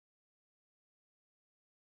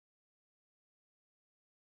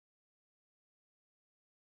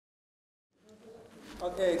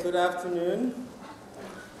Okay, good afternoon.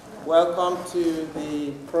 Welcome to the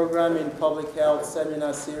Program in Public Health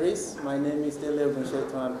Seminar Series. My name is Dele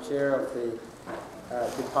Ogunsheto. I'm chair of the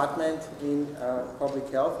Department in Public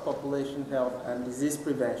Health, Population Health, and Disease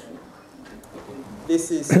Prevention. This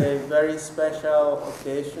is a very special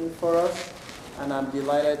occasion for us, and I'm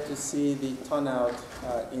delighted to see the turnout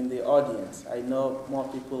in the audience. I know more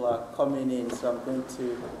people are coming in, so I'm going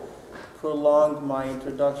to prolong my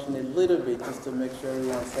introduction a little bit just to make sure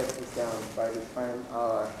everyone settles down by the time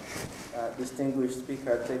our distinguished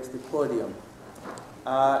speaker takes the podium.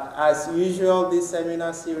 As usual, this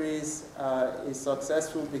seminar series is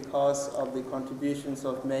successful because of the contributions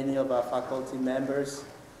of many of our faculty members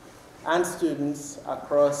and students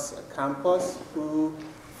across campus who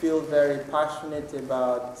feel very passionate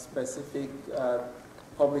about specific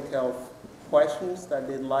public health questions that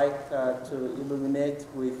they'd like to illuminate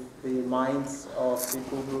with the minds of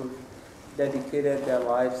people who've dedicated their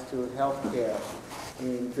lives to healthcare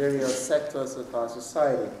in various sectors of our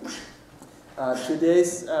society.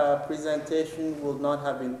 Today's presentation would not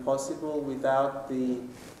have been possible without the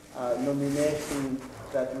nomination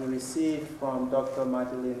that we received from Dr.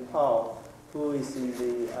 Madeleine Powell, who is in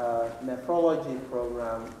the nephrology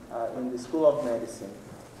program in the School of Medicine.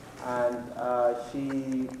 And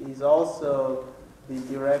she is also the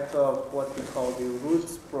director of what we call the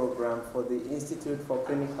Roots program for the Institute for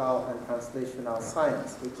Clinical and Translational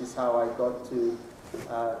Science, which is how I got to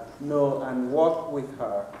know and work with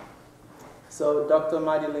her. So Dr.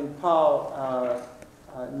 Madeleine Powell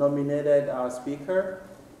nominated our speaker,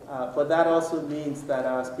 but that also means that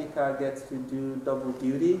our speaker gets to do double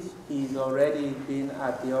duties. He's already been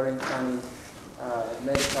at the Orange County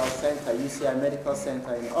Medical Center, UCI Medical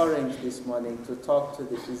Center in Orange this morning to talk to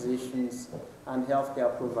the physicians and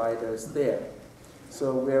healthcare providers there.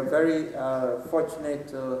 So we're very fortunate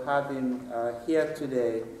to have him here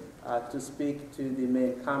today to speak to the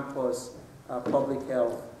main campus public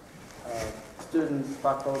health students,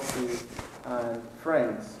 faculty, and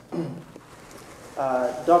friends.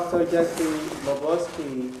 Dr. Jeffrey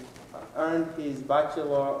Loboski earned his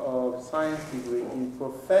Bachelor of Science degree in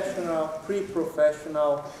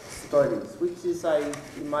pre-professional studies, which is, I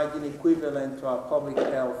imagine, equivalent to our public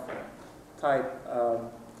health type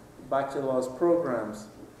bachelor's programs.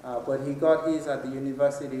 But he got his at the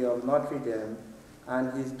University of Notre Dame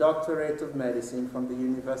and his doctorate of medicine from the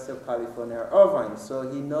University of California, Irvine. So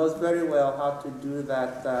he knows very well how to do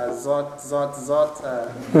that zot.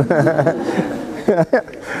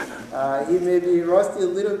 He may be rusty a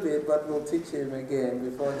little bit, but we'll teach him again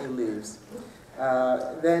before he leaves.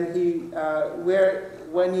 Then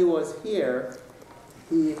when he was here,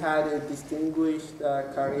 he had a distinguished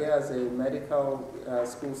career as a medical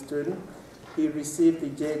school student. He received the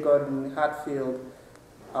J. Gordon Hatfield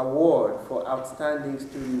Award for Outstanding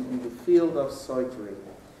Student in the Field of Surgery.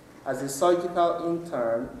 As a surgical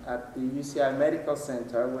intern at the UCI Medical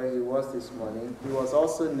Center, where he was this morning, he was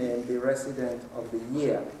also named the Resident of the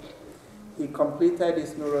Year. He completed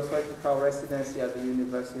his neurosurgical residency at the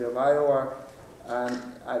University of Iowa, and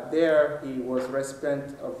there he was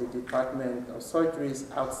recipient of the Department of Surgery's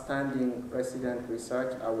Outstanding Resident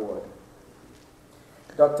Research Award.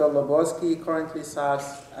 Dr. Loboski currently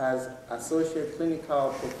serves as Associate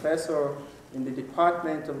Clinical Professor in the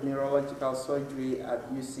Department of Neurological Surgery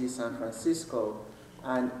at UC San Francisco,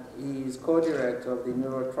 and he is co-director of the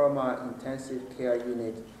Neurotrauma Intensive Care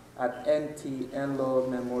Unit at NT Enloe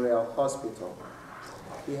Memorial Hospital.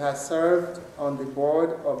 He has served on the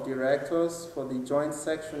board of directors for the Joint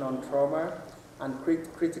Section on Trauma and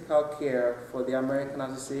Critical Care for the American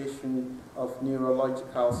Association of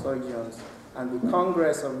Neurological Surgeons and the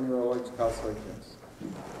Congress of Neurological Surgeons.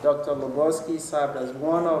 Dr. Loboski served as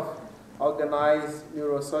one of Organized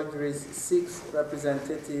Neurosurgery's 6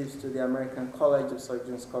 representatives to the American College of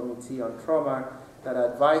Surgeons Committee on Trauma that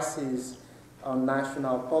advises on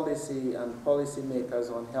national policy and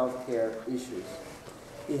policymakers on healthcare issues.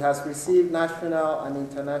 He has received national and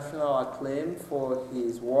international acclaim for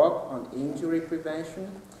his work on injury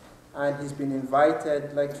prevention, and he's been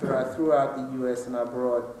invited lecturer throughout the US and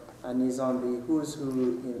abroad, and is on the Who's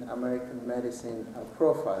Who in American Medicine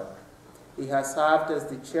profile. He has served as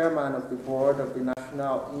the chairman of the board of the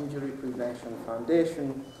National Injury Prevention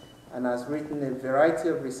Foundation and has written a variety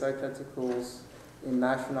of research articles in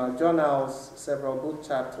national journals, several book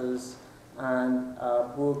chapters, and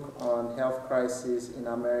a book on health crisis in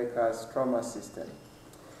America's trauma system.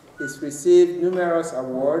 He's received numerous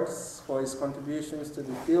awards for his contributions to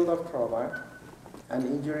the field of trauma and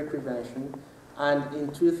injury prevention, and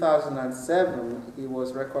in 2007, he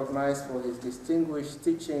was recognized for his distinguished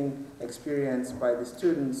teaching experience by the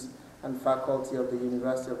students and faculty of the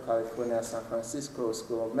University of California, San Francisco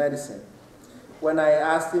School of Medicine. When I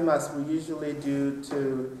asked him, as we usually do,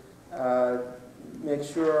 to make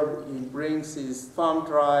sure he brings his thumb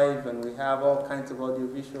drive and we have all kinds of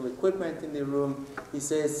audiovisual equipment in the room, he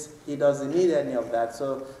says he doesn't need any of that.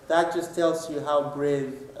 So that just tells you how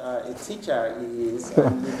brave a teacher he is,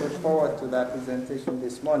 and we look forward to that presentation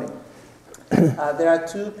this morning. There are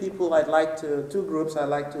two groups I'd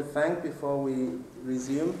like to thank before we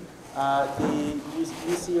resume. The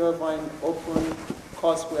UC Irvine Open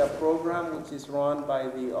Courseware program, which is run by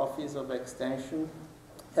the Office of Extension,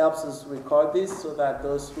 helps us record this so that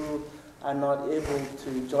those who are not able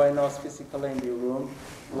to join us physically in the room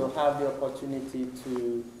will have the opportunity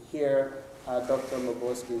to hear Dr.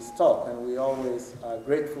 Loboski's talk, and we're always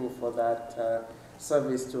grateful for that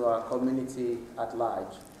service to our community at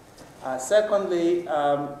large. Secondly,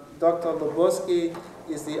 Dr. Loboski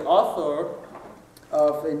is the author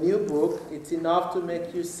of a new book, It's Enough to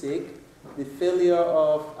Make You Sick: The Failure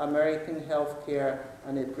of American Healthcare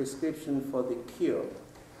and a Prescription for the Cure.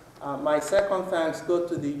 My second thanks go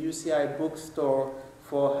to the UCI bookstore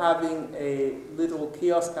for having a little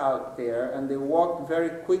kiosk out there, and they worked very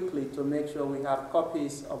quickly to make sure we have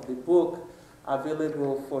copies of the book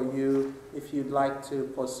available for you if you'd like to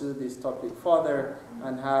pursue this topic further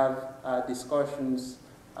and have discussions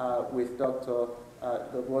with Dr.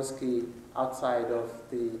 Loboski outside of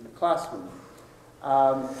the classroom.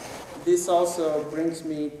 This also brings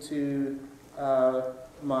me to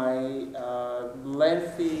my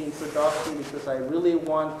lengthy introduction, because I really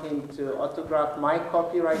want him to autograph my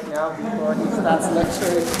copy right now before he starts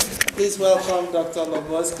lecturing. Please welcome Dr.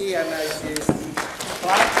 Loboski, and as you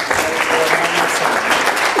clap,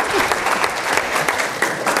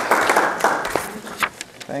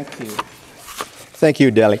 thank you. Thank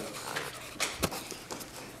you, Deli.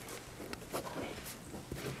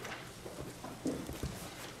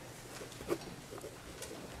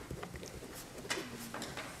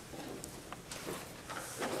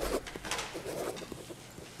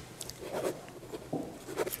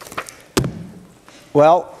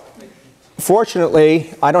 Well,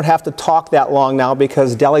 fortunately, I don't have to talk that long now,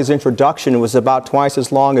 because Deli's introduction was about twice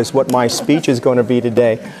as long as what my speech is going to be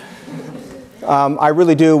today. I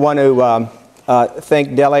really do want to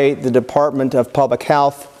thank Deli, the Department of Public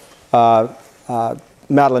Health,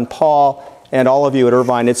 Madeline Paul, and all of you at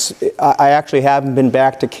Irvine. I actually haven't been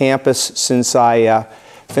back to campus since I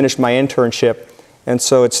finished my internship, and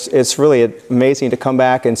so it's really amazing to come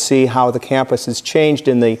back and see how the campus has changed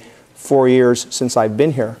in the 4 years since I've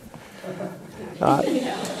been here.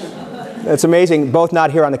 It's amazing, both not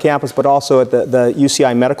here on the campus, but also at the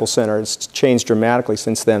UCI Medical Center. It's changed dramatically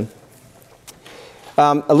since then.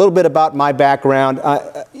 A little bit about my background.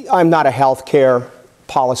 I'm not a healthcare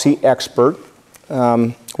policy expert.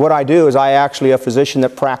 What I do is I actually a physician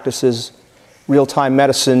that practices real-time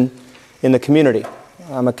medicine in the community.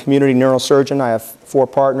 I'm a community neurosurgeon. I have 4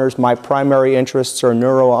 partners. My primary interests are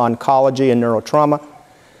neuro-oncology and neurotrauma.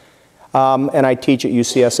 And I teach at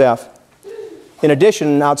UCSF. In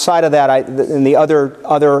addition, outside of that, in the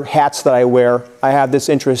other hats that I wear, I have this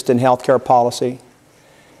interest in healthcare policy.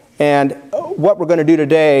 And what we're going to do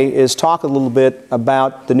today is talk a little bit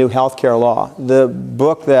about the new healthcare law. The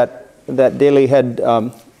book that Daley had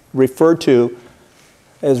referred to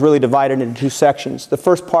is really divided into 2 sections. The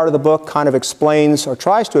first part of the book kind of explains, or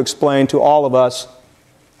tries to explain to all of us,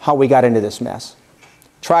 how we got into this mess.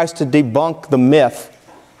 Tries to debunk the myth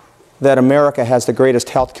that America has the greatest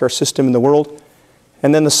healthcare system in the world.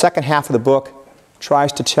 And then the second half of the book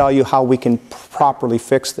tries to tell you how we can properly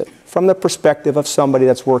fix it from the perspective of somebody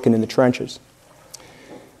that's working in the trenches.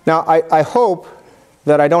 Now, I hope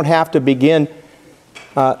that I don't have to begin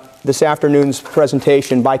this afternoon's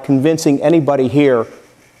presentation by convincing anybody here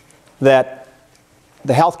that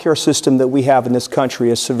the healthcare system that we have in this country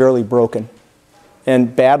is severely broken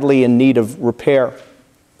and badly in need of repair.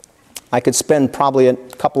 I could spend probably a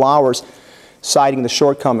couple hours citing the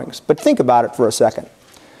shortcomings, but think about it for a second.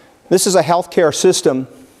 This is a healthcare system.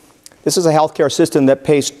 This is a healthcare system that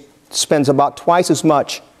spends about twice as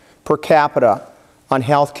much per capita on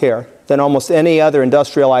healthcare than almost any other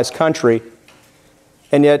industrialized country,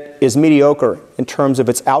 and yet is mediocre in terms of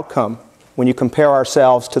its outcome when you compare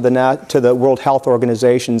ourselves to the World Health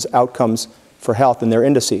Organization's outcomes for health and their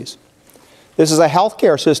indices. This is a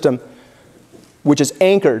healthcare system which is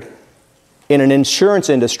anchored in an insurance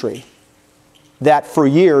industry that for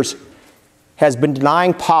years has been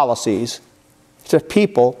denying policies to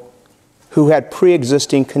people who had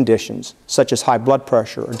pre-existing conditions, such as high blood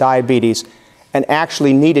pressure or diabetes, and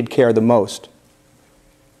actually needed care the most.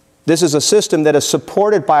 This is a system that is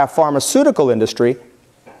supported by a pharmaceutical industry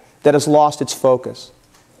that has lost its focus.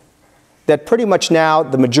 That pretty much now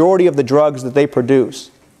the majority of the drugs that they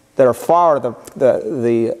produce that are far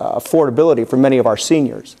the affordability for many of our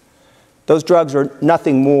seniors, those drugs are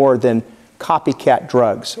nothing more than copycat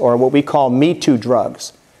drugs, or what we call Me Too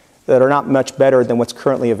drugs, that are not much better than what's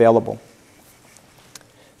currently available.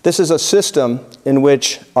 This is a system in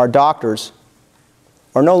which our doctors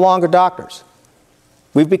are no longer doctors.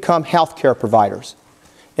 We've become healthcare providers.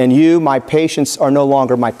 And you, my patients, are no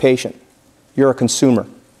longer my patient. You're a consumer.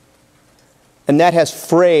 And that has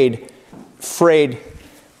frayed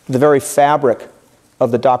the very fabric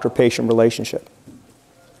of the doctor-patient relationship.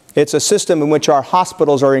 It's a system in which our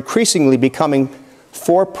hospitals are increasingly becoming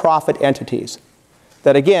for-profit entities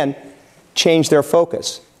that, again, change their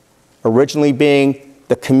focus, originally being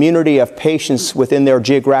the community of patients within their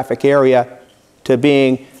geographic area to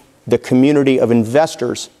being the community of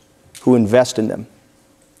investors who invest in them.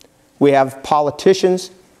 We have politicians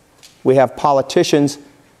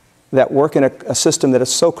that work in a system that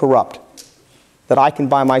is so corrupt that I can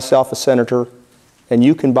buy myself a senator and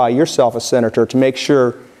you can buy yourself a senator to make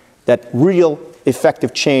sure that real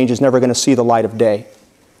effective change is never going to see the light of day.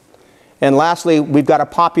 And lastly, we've got a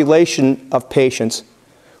population of patients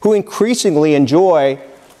who increasingly enjoy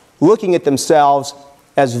looking at themselves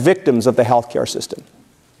as victims of the healthcare system.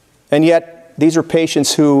 And yet, these are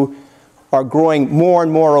patients who are growing more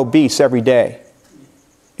and more obese every day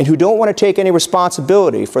and who don't want to take any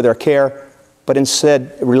responsibility for their care, but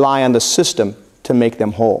instead rely on the system to make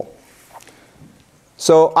them whole.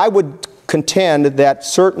 So I would contend that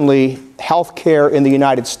certainly healthcare in the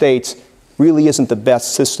United States really isn't the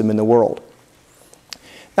best system in the world.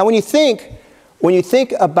 Now, when you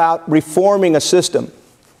think about reforming a system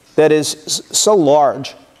that is so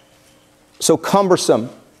large, so cumbersome,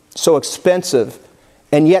 so expensive,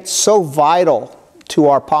 and yet so vital to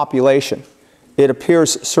our population, it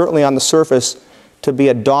appears certainly on the surface to be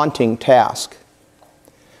a daunting task.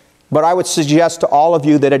 But I would suggest to all of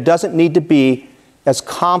you that it doesn't need to be as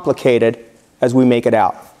complicated as we make it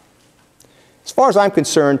out. As far as I'm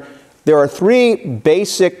concerned, there are three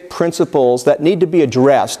basic principles that need to be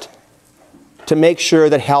addressed to make sure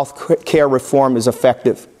that health care reform is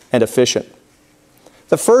effective and efficient.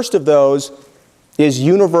 The first of those is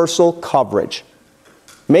universal coverage,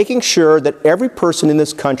 making sure that every person in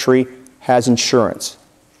this country has insurance.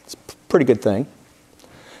 It's a pretty good thing.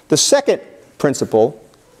 The second principle,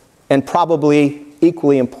 and probably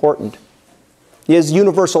equally important, is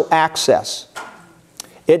universal access.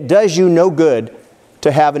 It does you no good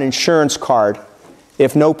to have an insurance card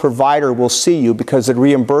if no provider will see you because the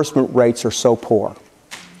reimbursement rates are so poor.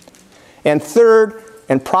 And third,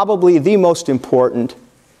 and probably the most important,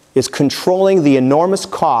 is controlling the enormous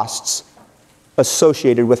costs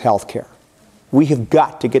associated with health care. We have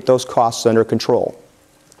got to get those costs under control.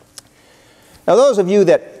 Now, those of you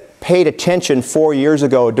that paid attention 4 years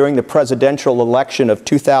ago during the presidential election of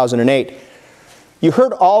 2008, you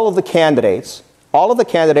heard all of the candidates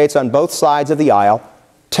on both sides of the aisle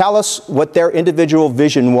tell us what their individual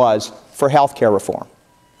vision was for health care reform.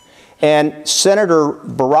 And Senator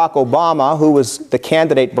Barack Obama, who was the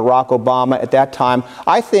candidate Barack Obama at that time,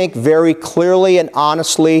 I think very clearly and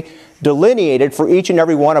honestly delineated for each and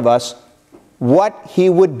every one of us what he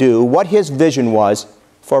would do, what his vision was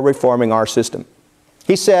for reforming our system.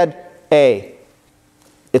 He said, A,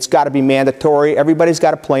 it's got to be mandatory. Everybody's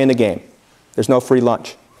got to play in the game. There's no free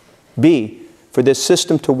lunch. B, for this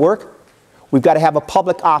system to work, we've got to have a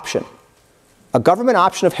public option, a government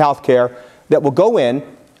option of health care that will go in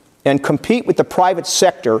and compete with the private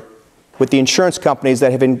sector, with the insurance companies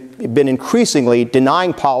that have been increasingly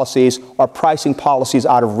denying policies or pricing policies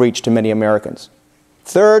out of reach to many Americans.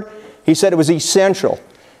 Third, he said it was essential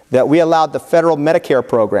that we allowed the federal Medicare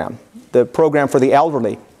program, the program for the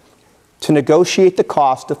elderly, to negotiate the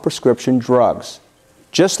cost of prescription drugs,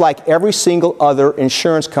 just like every single other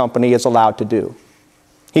insurance company is allowed to do.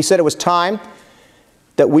 He said it was time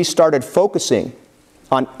that we started focusing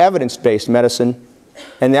on evidence-based medicine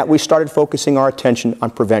and that we started focusing our attention on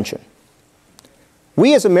prevention.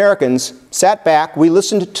 We as Americans sat back, we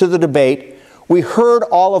listened to the debate, we heard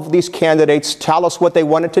all of these candidates tell us what they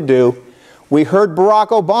wanted to do. We heard Barack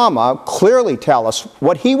Obama clearly tell us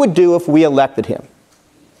what he would do if we elected him.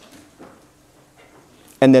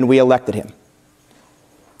 And then we elected him.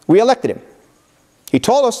 We elected him. He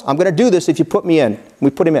told us, I'm going to do this if you put me in. We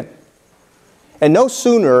put him in. And no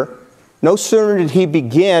sooner did he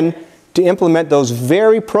begin to implement those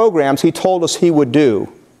very programs he told us he would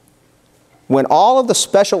do, when all of the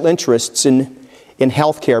special interests in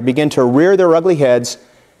healthcare begin to rear their ugly heads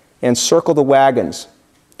and circle the wagons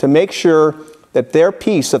to make sure that their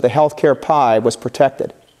piece of the healthcare pie was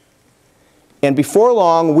protected. And before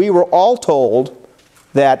long, we were all told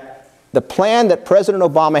that the plan that President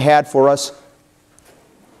Obama had for us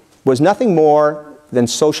was nothing more than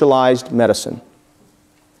socialized medicine,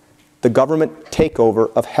 the government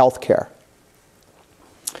takeover of health care.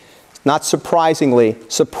 Not surprisingly,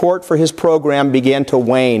 support for his program began to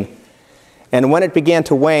wane. And when it began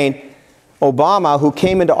to wane, Obama, who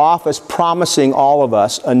came into office promising all of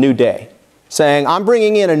us a new day, saying, I'm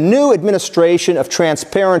bringing in a new administration of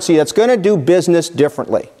transparency that's going to do business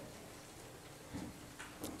differently,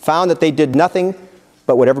 found that they did nothing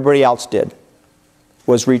but what everybody else did,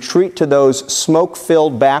 was retreat to those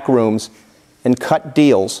smoke-filled back rooms and cut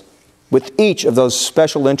deals with each of those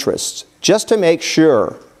special interests just to make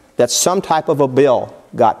sure that some type of a bill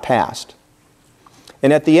got passed.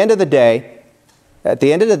 And at the end of the day,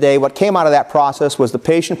 what came out of that process was the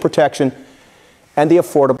Patient Protection and the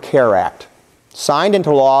Affordable Care Act, signed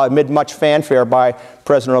into law amid much fanfare by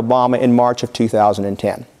President Obama in March of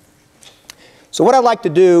 2010. So what I'd like to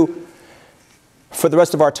do for the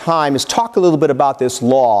rest of our time is talk a little bit about this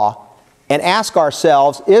law and ask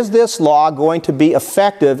ourselves, is this law going to be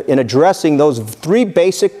effective in addressing those three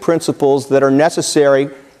basic principles that are necessary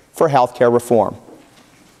for health care reform?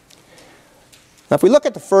 Now, if we look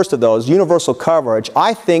at the first of those, universal coverage,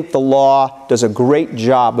 I think the law does a great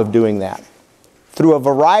job of doing that. Through a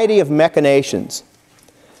variety of machinations,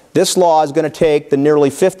 this law is going to take the nearly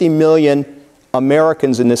 50 million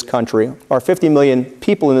Americans in this country, or 50 million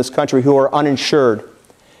people in this country who are uninsured,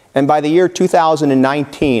 and by the year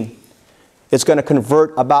 2019, it's going to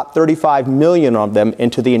convert about 35 million of them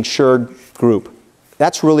into the insured group.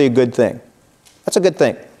 That's really a good thing. That's a good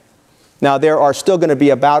thing. Now, there are still going to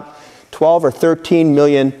be about 12 or 13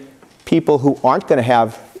 million people who aren't going to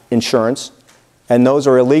have insurance, and those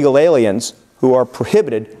are illegal aliens who are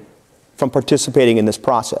prohibited from participating in this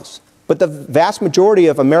process. But the vast majority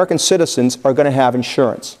of American citizens are going to have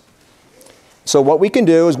insurance. So what we can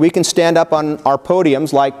do is we can stand up on our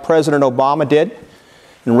podiums like President Obama did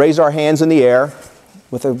and raise our hands in the air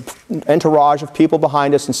with an entourage of people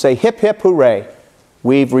behind us and say, hip, hip, hooray.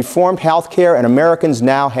 We've reformed health care and Americans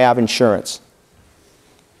now have insurance.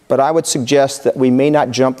 But I would suggest that we may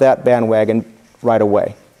not jump that bandwagon right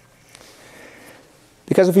away.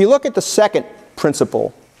 Because if you look at the second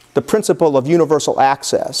principle, the principle of universal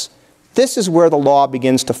access, this is where the law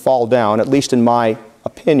begins to fall down, at least in my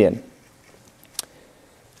opinion.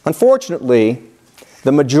 Unfortunately,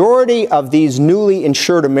 the majority of these newly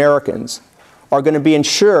insured Americans are going to be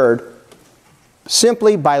insured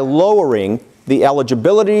simply by lowering the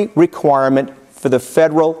eligibility requirement for the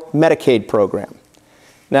federal Medicaid program.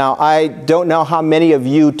 Now, I don't know how many of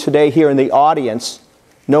you today here in the audience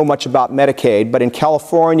know much about Medicaid, but in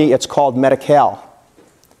California it's called Medi-Cal.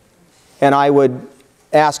 And I would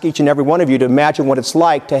ask each and every one of you to imagine what it's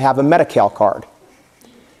like to have a Medi-Cal card.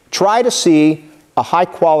 Try to see a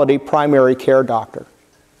high-quality primary care doctor.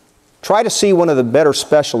 Try to see one of the better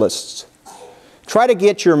specialists. Try to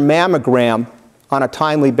get your mammogram on a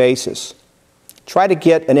timely basis. Try to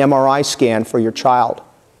get an MRI scan for your child.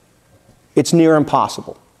 It's near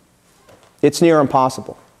impossible. It's near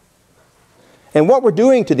impossible. And what we're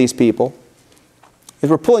doing to these people is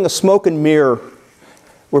we're pulling a smoke and mirror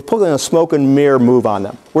move on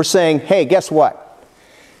them. We're saying, hey, guess what?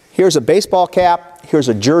 Here's a baseball cap, here's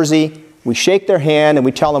a jersey. We shake their hand and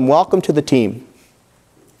we tell them, welcome to the team.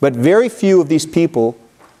 But very few of these people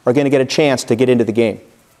are going to get a chance to get into the game.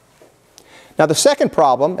 Now, the second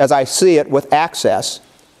problem, as I see it with access,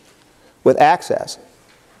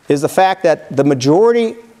 is the fact that the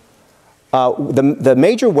majority, the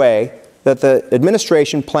major way that the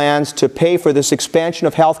administration plans to pay for this expansion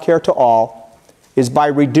of health care to all is by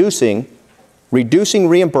reducing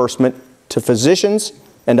reimbursement to physicians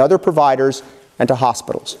and other providers and to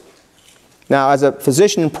hospitals. Now, as a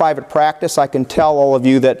physician in private practice, I can tell all of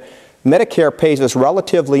you that Medicare pays us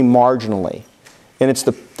relatively marginally, and it's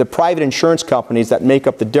the private insurance companies that make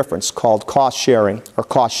up the difference, called cost sharing or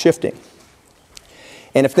cost shifting.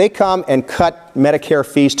 And if they come and cut Medicare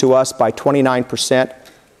fees to us by 29%,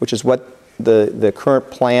 which is what the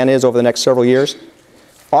current plan is over the next several years,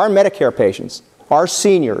 our Medicare patients, our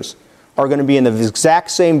seniors, are going to be in the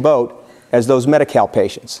exact same boat as those Medi-Cal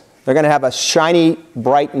patients. They're going to have a shiny,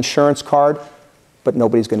 bright insurance card, but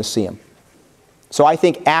nobody's going to see them. So I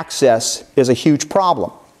think access is a huge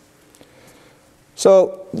problem.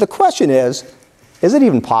 So the question is it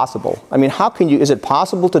even possible? I mean, is it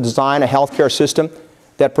possible to design a healthcare system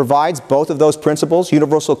that provides both of those principles,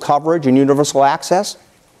 universal coverage and universal access?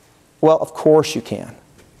 Well, of course you can.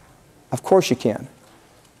 Of course you can.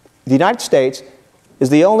 The United States is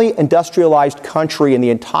the only industrialized country in the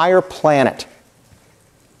entire planet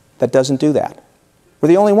that doesn't do that. We're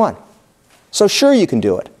the only one. So sure, you can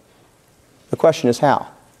do it. The question is how.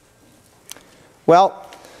 Well,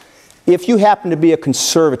 if you happen to be a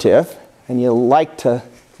conservative and you like to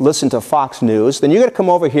listen to Fox News, then you're going to come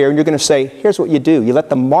over here and you're going to say, here's what you do. You let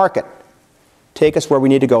the market take us where we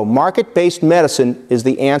need to go. Market-based medicine is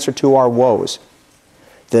the answer to our woes.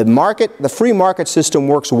 The free market system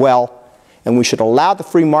works well, and we should allow the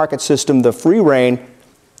free market system the free rein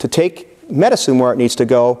to take medicine where it needs to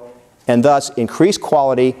go, and thus increase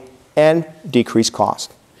quality and decrease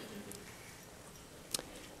cost.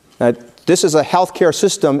 Now, this is a healthcare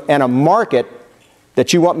system and a market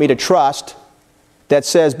that you want me to trust that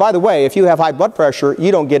says, by the way, if you have high blood pressure,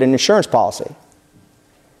 you don't get an insurance policy.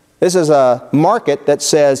 This is a market that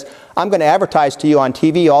says, I'm going to advertise to you on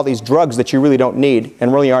TV all these drugs that you really don't need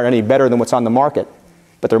and really aren't any better than what's on the market,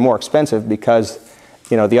 but they're more expensive because,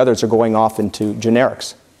 you know, the others are going off into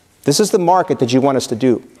generics. This is the market that you want us to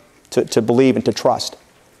do, to believe and to trust.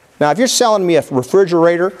 Now, if you're selling me a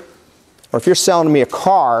refrigerator or if you're selling me a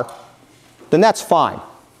car, then that's fine,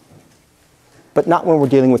 but not when we're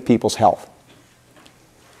dealing with people's health.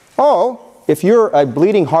 Oh, if you're a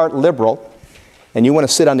bleeding heart liberal and you want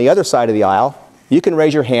to sit on the other side of the aisle, you can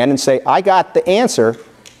raise your hand and say, I got the answer.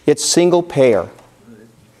 It's single payer.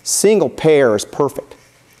 Single payer is perfect.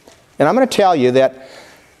 And I'm going to tell you that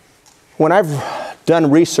when I've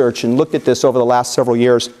done research and looked at this over the last several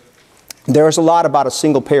years, there's a lot about a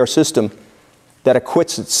single payer system that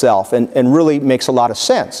acquits itself and really makes a lot of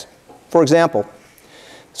sense. For example,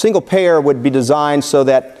 single payer would be designed so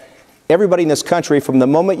that everybody in this country, from the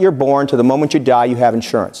moment you're born to the moment you die, you have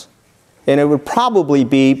insurance. And it would probably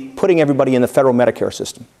be putting everybody in the federal Medicare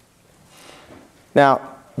system.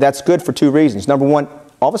 Now, that's good for two reasons. Number one,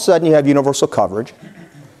 all of a sudden you have universal coverage.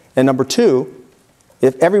 And number two,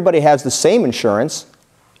 if everybody has the same insurance,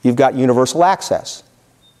 you've got universal access.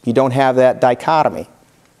 You don't have that dichotomy.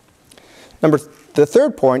 The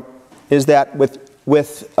third point is that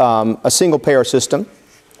with a single payer system,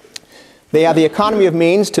 they have the economy of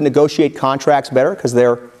means to negotiate contracts better because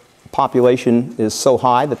their population is so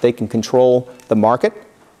high that they can control the market.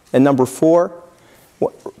 And number four,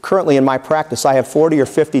 currently in my practice, I have 40 or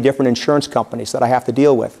 50 different insurance companies that I have to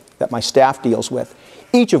deal with, that my staff deals with,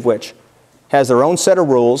 each of which has their own set of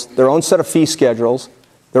rules, their own set of fee schedules,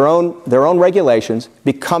 their own regulations,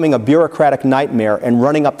 becoming a bureaucratic nightmare and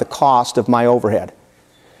running up the cost of my overhead.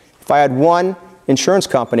 If I had one insurance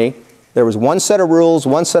company, there was one set of rules,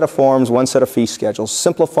 one set of forms, one set of fee schedules,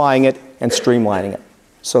 simplifying it and streamlining it.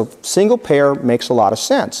 So single payer makes a lot of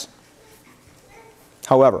sense.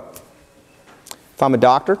 However, if I'm a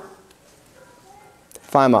doctor,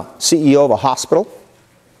 if I'm a CEO of a hospital,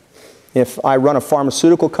 if I run a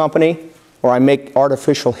pharmaceutical company or I make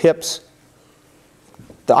artificial hips,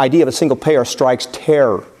 the idea of a single payer strikes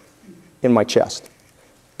terror in my chest.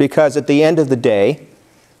 Because at the end of the day,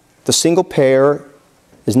 the single payer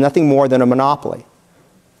is nothing more than a monopoly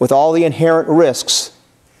with all the inherent risks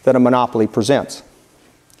that a monopoly presents.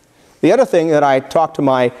 The other thing that I talk to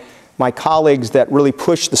my colleagues that really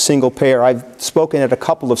push the single payer, I've spoken at a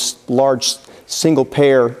couple of large single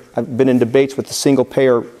payer, I've been in debates with the single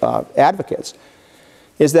payer advocates,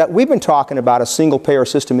 is that we've been talking about a single payer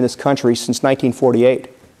system in this country since 1948.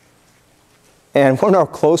 And we're no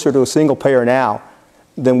closer to a single payer now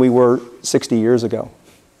than we were 60 years ago.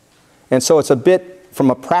 And so it's a bit, from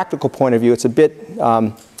a practical point of view, it's a bit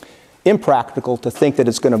impractical to think that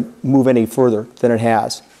it's going to move any further than it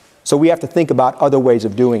has. So we have to think about other ways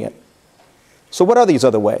of doing it. So what are these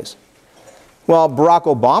other ways? Well, Barack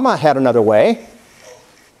Obama had another way.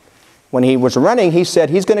 When he was running, he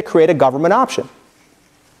said he's going to create a government option.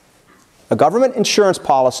 A government insurance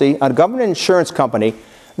policy, a government insurance company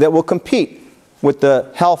that will compete with the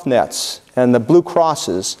Health Nets and the Blue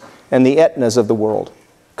Crosses and the Aetnas of the world.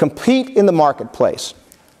 Compete in the marketplace.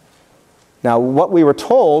 Now, what we were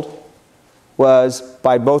told was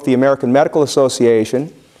by both the American Medical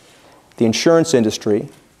Association, the insurance industry,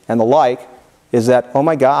 and the like, is that, oh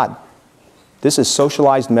my God, this is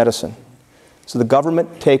socialized medicine. So the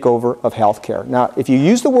government takeover of healthcare. Now, if you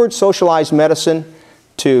use the word socialized medicine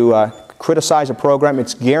to criticize a program,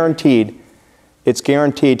 it's guaranteed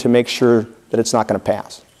to make sure that it's not going to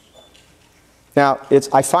pass. Now,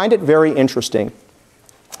 I find it very interesting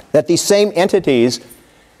that these same entities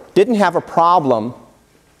didn't have a problem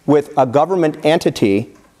with a government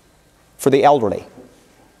entity for the elderly,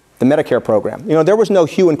 the Medicare program. You know, there was no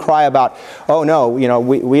hue and cry about, oh no, you know,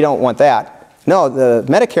 we don't want that. No, the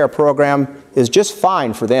Medicare program is just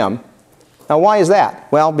fine for them. Now, why is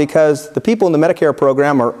that? Well, because the people in the Medicare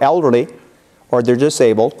program are elderly or they're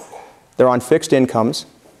disabled, they're on fixed incomes,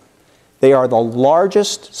 They are the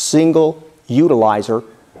largest single utilizer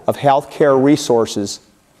of healthcare resources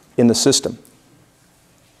in the system.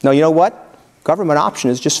 Now, you know what? Government option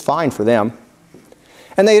is just fine for them.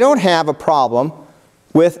 And they don't have a problem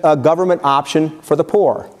with a government option for the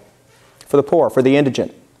poor, for the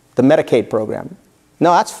indigent, the Medicaid program.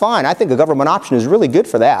 No, that's fine. I think a government option is really good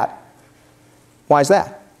for that. Why is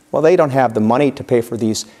that? Well, they don't have the money to pay for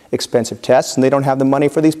these expensive tests, and they don't have the money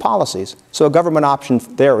for these policies. So a government option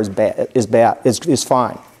there is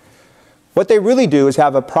fine. What they really do is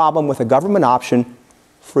have a problem with a government option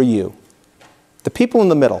for you. The people in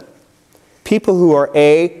the middle. People who are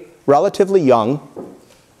A, relatively young,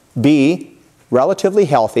 B, relatively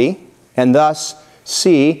healthy, and thus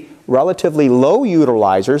C, relatively low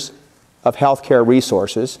utilizers of healthcare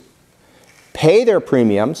resources, pay their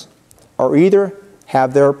premiums, or either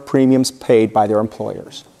have their premiums paid by their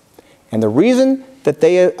employers. And the reason that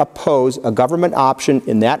they oppose a government option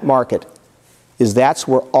in that market is that's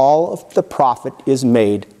where all of the profit is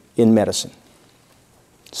made in medicine.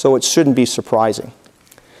 So it shouldn't be surprising.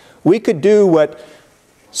 We could do what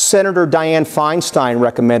Senator Dianne Feinstein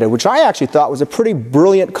recommended, which I actually thought was a pretty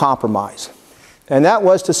brilliant compromise. And that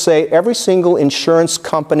was to say every single insurance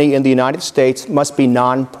company in the United States must be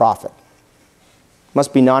nonprofit.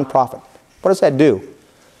 Must be nonprofit. What does that do?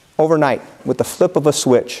 Overnight, with the flip of a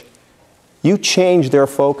switch, you change their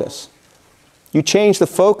focus. You change the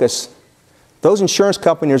focus. Those insurance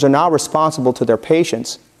companies are now responsible to their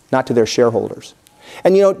patients, not to their shareholders.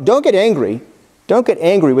 And you know, don't get angry. Don't get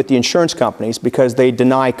angry with the insurance companies because they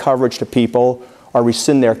deny coverage to people or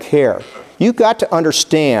rescind their care. You've got to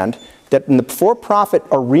understand that in the for-profit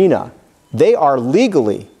arena, they have a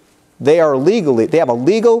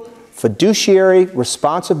legal fiduciary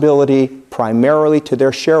responsibility primarily to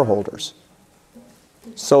their shareholders.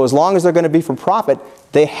 So as long as they're going to be for profit,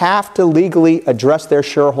 they have to legally address their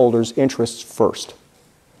shareholders' interests first.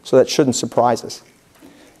 So that shouldn't surprise us.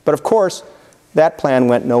 But of course, that plan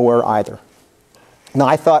went nowhere either. Now,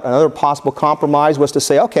 I thought another possible compromise was to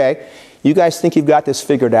say, okay, you guys think you've got this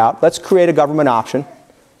figured out. Let's create a government option.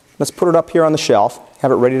 Let's put it up here on the shelf,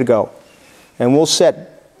 have it ready to go. And we'll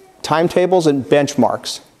set timetables and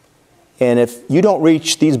benchmarks. And if you don't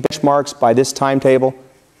reach these benchmarks by this timetable,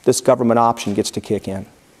 this government option gets to kick in.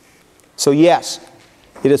 So yes,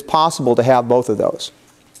 it is possible to have both of those.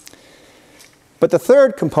 But the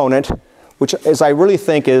third component, which is I really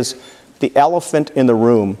think is the elephant in the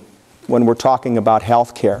room when we're talking about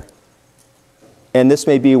health care, and this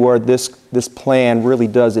may be where this plan really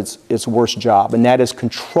does its worst job, and that is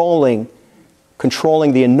controlling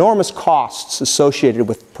the enormous costs associated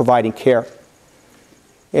with providing care.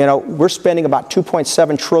 You know, we're spending about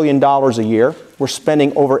 $2.7 trillion a year. We're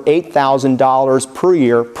spending over $8,000 per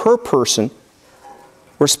year per person.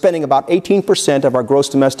 We're spending about 18% of our gross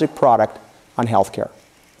domestic product on health care.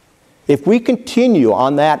 If we continue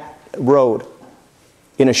on that road,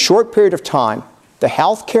 in a short period of time, the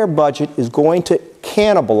health care budget is going to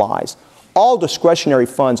cannibalize all discretionary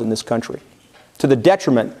funds in this country to the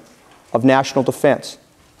detriment of national defense,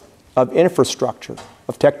 of infrastructure,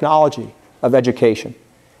 of technology, of education.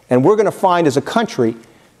 And we're going to find as a country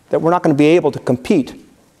that we're not going to be able to compete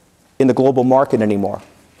in the global market anymore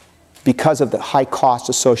because of the high costs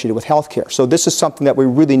associated with health care. So this is something that we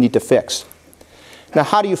really need to fix. Now,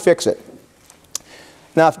 how do you fix it?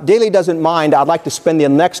 Now, if Daley doesn't mind, I'd like to spend the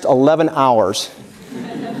next 11 hours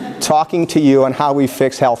talking to you on how we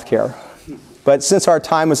fix health care. But since our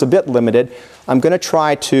time is a bit limited, I'm going to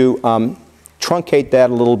try to truncate that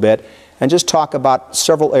a little bit and just talk about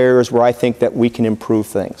several areas where I think that we can improve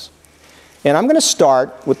things. And I'm going to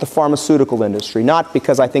start with the pharmaceutical industry, not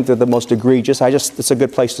because I think they're the most egregious, it's a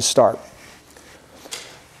good place to start.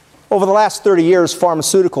 Over the last 30 years,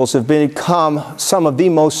 pharmaceuticals have become some of the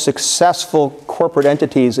most successful corporate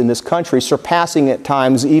entities in this country, surpassing at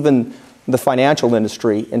times even the financial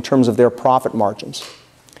industry in terms of their profit margins.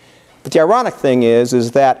 But the ironic thing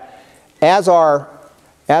is that as our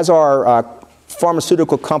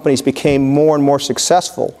pharmaceutical companies became more and more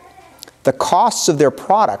successful, the costs of their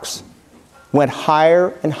products went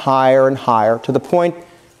higher and higher and higher to the point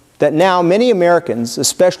that now many Americans,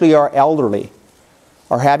 especially our elderly,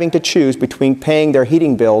 are having to choose between paying their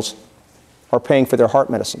heating bills or paying for their heart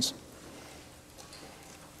medicines.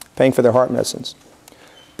 Paying for their heart medicines.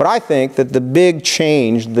 But I think that the big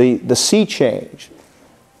change, the sea change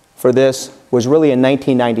for this was really in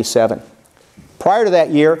 1997. Prior to that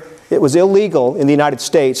year, it was illegal in the United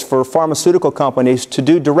States for pharmaceutical companies to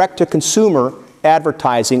do direct-to-consumer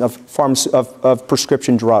advertising of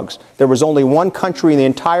prescription drugs. There was only one country in the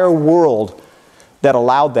entire world that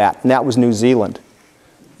allowed that, and that was New Zealand.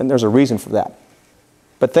 And there's a reason for that.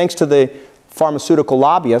 But thanks to the pharmaceutical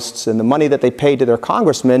lobbyists and the money that they paid to their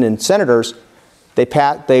congressmen and senators,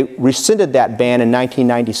 they rescinded that ban in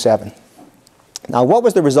 1997. Now, what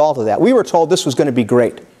was the result of that? We were told this was going to be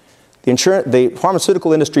great. The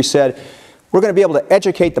pharmaceutical industry said, we're going to be able to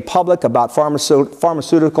educate the public about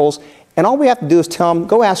pharmaceuticals, and all we have to do is tell them,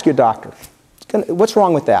 go ask your doctor. What's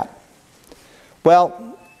wrong with that?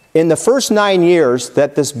 Well, in the first 9 years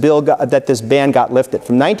that this ban got lifted,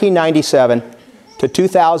 from 1997 to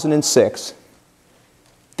 2006,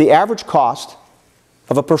 the average cost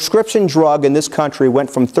of a prescription drug in this country went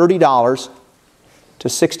from $30 to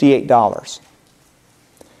 $68.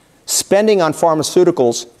 Spending on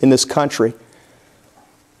pharmaceuticals in this country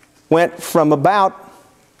went from about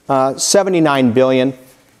 $79 billion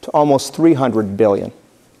to almost $300 billion.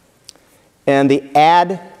 And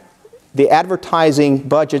the advertising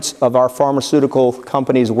budgets of our pharmaceutical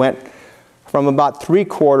companies went from about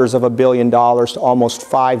 $750 million to almost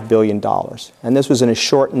 $5 billion. And this was in a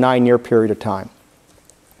short 9-year period of time.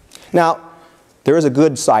 Now, there is a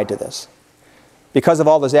good side to this. Because of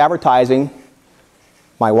all this advertising,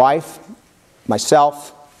 my wife,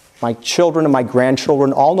 myself, my children and my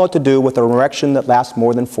grandchildren all know what to do with an erection that lasts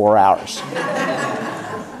more than 4 hours.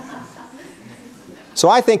 So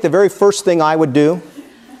I think the very first thing I would do,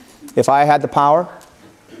 if I had the power,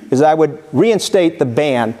 is I would reinstate the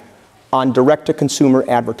ban on direct-to-consumer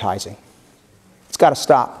advertising. It's got to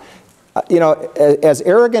stop. You know, as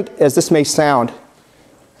arrogant as this may sound,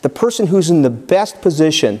 the person who's in the best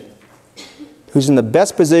position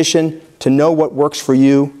to know what works for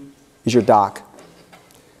you is your doc.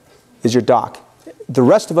 The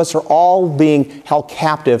rest of us are all being held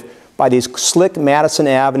captive by these slick Madison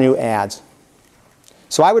Avenue ads.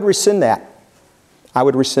 So I would rescind that.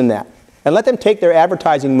 And let them take their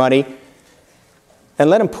advertising money and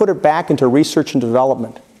let them put it back into research and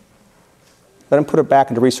development.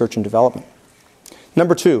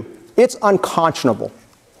 Number two, it's unconscionable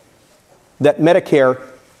that Medicare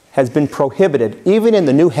has been prohibited, even in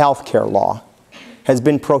the new health care law, has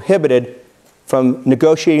been prohibited from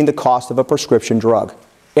negotiating the cost of a prescription drug.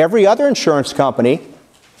 Every other insurance company,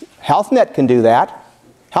 HealthNet can do that.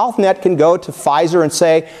 HealthNet can go to Pfizer and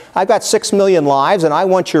say, I've got 6 million lives and I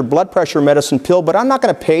want your blood pressure medicine pill, but I'm not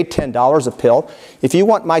going to pay $10 a pill. If you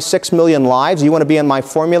want my 6 million lives, you want to be on my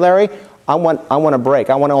formulary, I want a break.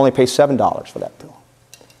 I want to only pay $7 for that pill.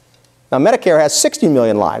 Now, Medicare has 60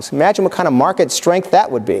 million lives. Imagine what kind of market strength that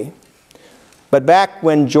would be. But back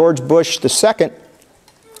when George Bush II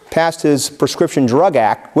passed his Prescription Drug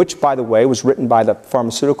Act, which, by the way, was written by the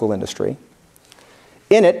pharmaceutical industry,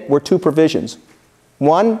 in it were two provisions.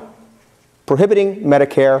 One, prohibiting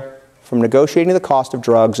Medicare from negotiating the cost of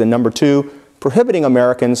drugs, and number two, prohibiting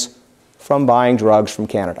Americans from buying drugs from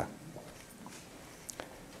Canada.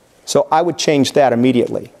 So I would change that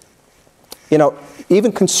immediately. You know,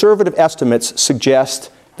 even conservative estimates suggest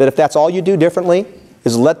that if that's all you do differently,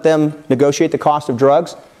 is let them negotiate the cost of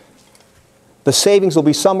drugs, the savings will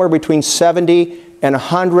be somewhere between $70 and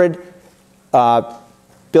 $100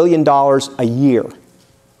 billion a year.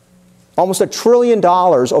 Almost $1 trillion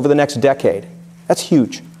over the next decade. That's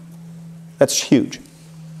huge.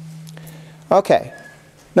 Okay,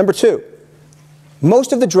 number two.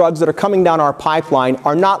 Most of the drugs that are coming down our pipeline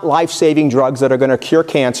are not life-saving drugs that are going to cure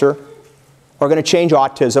cancer, are going to change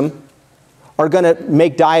autism, are going to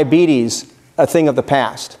make diabetes a thing of the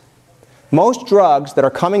past. Most drugs that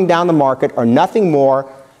are coming down the market are nothing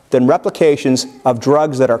more than replications of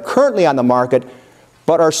drugs that are currently on the market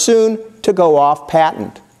but are soon to go off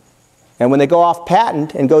patent. And when they go off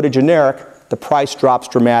patent and go to generic, the price drops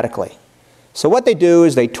dramatically. So what they do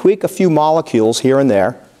is they tweak a few molecules here and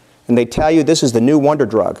there, and they tell you this is the new wonder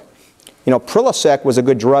drug. You know, Prilosec was a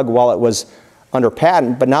good drug while it was under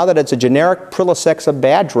patent, but now that it's a generic, Prilosec's a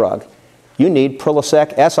bad drug. You need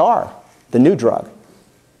Prilosec SR, the new drug.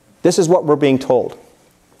 This is what we're being told.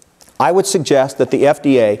 I would suggest that the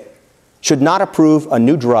FDA should not approve a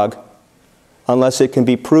new drug unless it can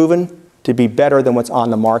be proven to be better than what's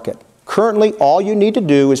on the market. Currently, all you need to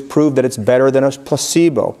do is prove that it's better than a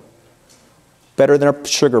placebo, better than a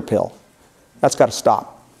sugar pill. That's got to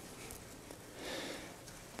stop.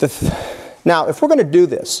 Now, if we're going to do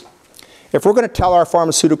this, if we're going to tell our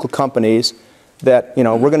pharmaceutical companies that, you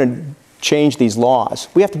know, we're going to change these laws,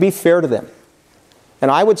 we have to be fair to them. And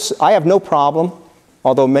I have no problem,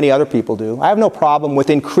 although many other people do, I have no problem with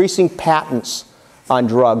increasing patents on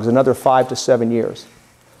drugs another 5 to 7 years.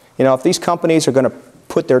 You know, if these companies are going to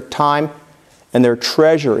put their time and their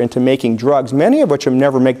treasure into making drugs, many of which will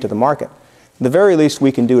never make to the market, the very least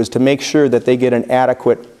we can do is to make sure that they get an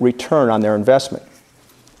adequate return on their investment.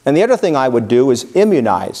 And the other thing I would do is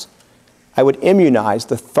immunize I would immunize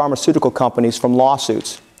the pharmaceutical companies from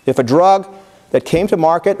lawsuits. If a drug that came to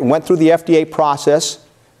market and went through the FDA process,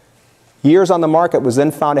 years on the market, was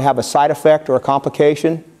then found to have a side effect or a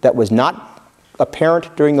complication that was not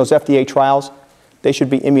apparent during those FDA trials, they should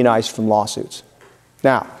be immunized from lawsuits.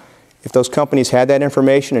 Now, if those companies had that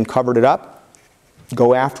information and covered it up,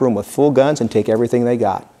 go after them with full guns and take everything they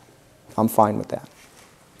got. I'm fine with that.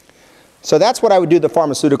 So that's what I would do to the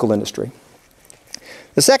pharmaceutical industry.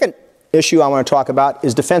 The second issue I want to talk about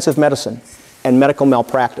is defensive medicine and medical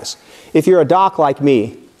malpractice. If you're a doc like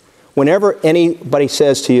me, whenever anybody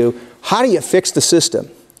says to you, how do you fix the system?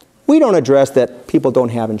 We don't address that people don't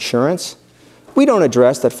have insurance. We don't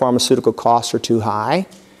address that pharmaceutical costs are too high.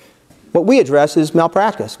 What we address is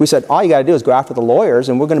malpractice. We said, all you got to do is go after the lawyers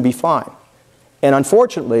and we're going to be fine. And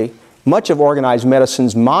unfortunately, much of organized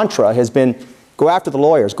medicine's mantra has been, go after the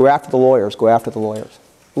lawyers, go after the lawyers, go after the lawyers.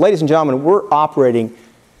 Ladies and gentlemen, we're operating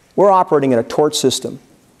in a tort system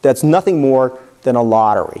that's nothing more than a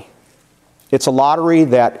lottery. It's a lottery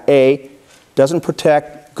that, A, doesn't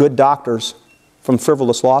protect good doctors from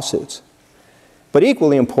frivolous lawsuits. But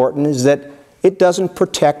equally important is that it doesn't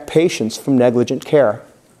protect patients from negligent care.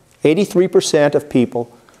 83% of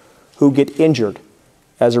people who get injured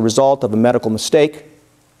as a result of a medical mistake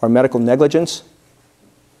or medical negligence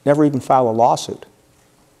never even file a lawsuit.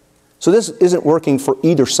 So this isn't working for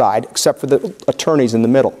either side except for the attorneys in the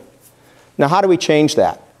middle. Now, how do we change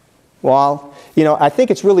that? Well, you know, I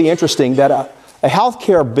think it's really interesting that a health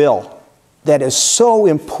care bill that is so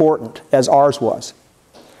important as ours was,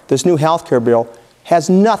 this new health care bill, has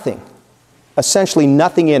nothing, essentially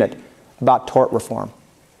nothing in it about tort reform.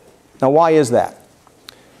 Now, why is that?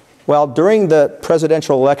 Well, during the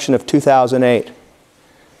presidential election of 2008,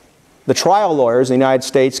 the trial lawyers in the United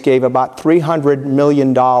States gave about $300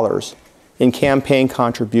 million in campaign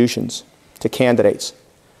contributions to candidates.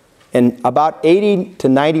 And about 80 to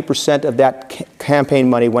 90% of that campaign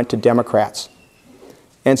money went to Democrats.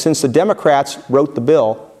 And since the Democrats wrote the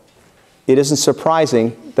bill, it isn't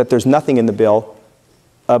surprising that there's nothing in the bill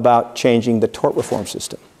about changing the tort reform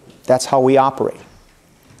system. That's how we operate.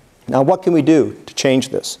 Now, what can we do to change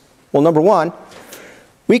this? Well, number one,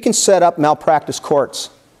 we can set up malpractice courts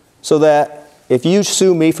so that if you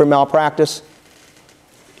sue me for malpractice,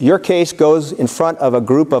 your case goes in front of a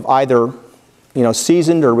group of either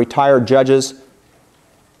seasoned or retired judges,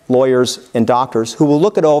 lawyers, and doctors who will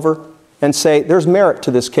look it over and say, there's merit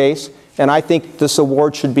to this case, and I think this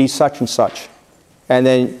award should be such and such. And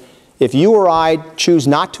then if you or I choose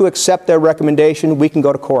not to accept their recommendation, we can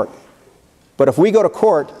go to court. But if we go to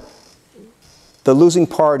court, the losing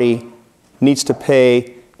party needs to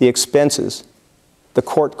pay the expenses, the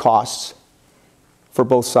court costs, for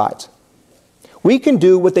both sides. We can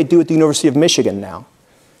do what they do at the University of Michigan now.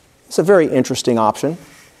 It's a very interesting option.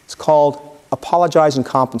 It's called apologize and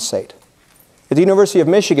compensate. At the University of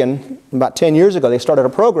Michigan, about 10 years ago, they started a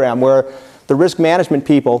program where the risk management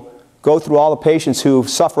people go through all the patients who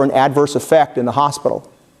suffer an adverse effect in the hospital.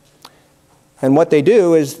 And what they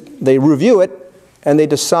do is they review it and they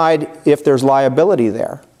decide if there's liability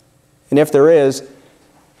there. And if there is,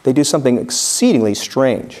 they do something exceedingly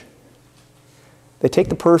strange. They take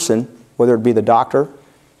the person, whether it be the doctor,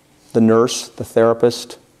 the nurse, the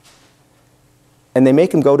therapist, and they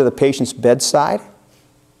make them go to the patient's bedside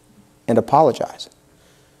and apologize.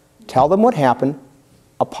 Tell them what happened,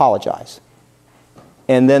 apologize.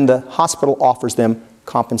 And then the hospital offers them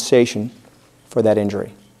compensation for that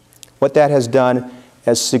injury. What that has done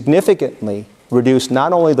has significantly reduced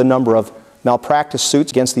not only the number of malpractice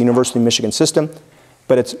suits against the University of Michigan system,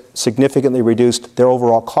 but it's significantly reduced their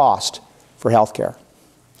overall cost for health care.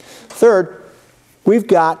 Third, we've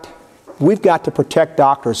got to protect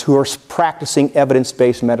doctors who are practicing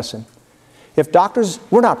evidence-based medicine. If doctors,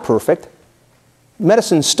 we're not perfect.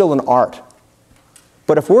 Medicine's still an art.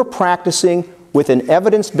 But if we're practicing within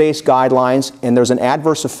evidence-based guidelines and there's an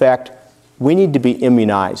adverse effect, we need to be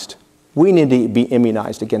immunized. We need to be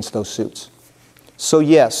immunized against those suits. So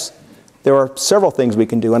yes, there are several things we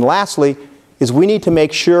can do. And lastly, is we need to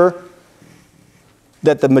make sure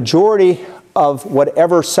that the majority of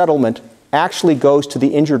whatever settlement actually goes to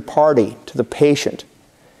the injured party, to the patient,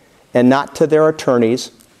 and not to their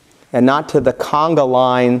attorneys, and not to the conga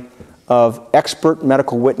line of expert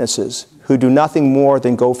medical witnesses who do nothing more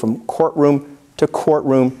than go from courtroom to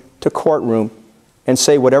courtroom to courtroom and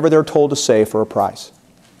say whatever they're told to say for a price.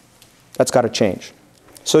 That's got to change.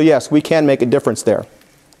 So yes, we can make a difference there.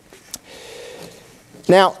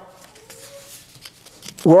 Now,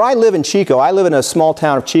 where I live in Chico, I live in a small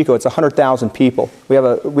town of Chico. It's 100,000 people. We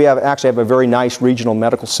actually have a very nice regional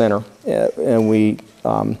medical center, and we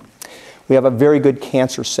have a very good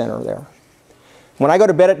cancer center there. When I go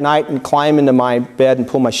to bed at night and climb into my bed and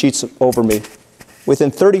pull my sheets over me,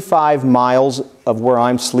 within 35 miles of where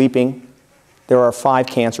I'm sleeping, there are 5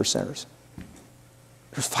 cancer centers.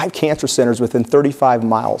 There's 5 cancer centers within 35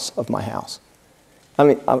 miles of my house. I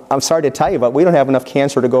mean, I'm sorry to tell you, but we don't have enough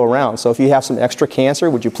cancer to go around. So if you have some extra cancer,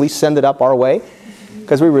 would you please send it up our way?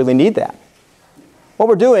 Because we really need that. What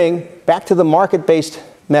we're doing, back to the market-based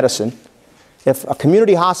medicine, if a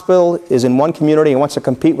community hospital is in one community and wants to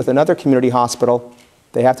compete with another community hospital,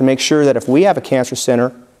 they have to make sure that if we have a cancer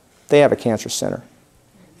center, they have a cancer center.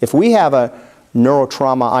 If we have a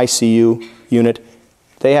neurotrauma ICU unit,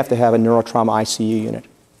 they have to have a neurotrauma ICU unit.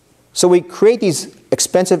 So we create these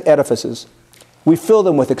expensive edifices. We fill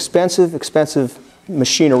them with expensive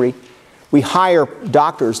machinery. We hire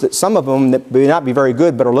doctors, that some of them that may not be very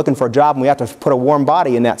good but are looking for a job, and we have to put a warm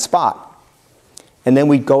body in that spot. And then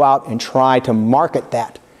we go out and try to market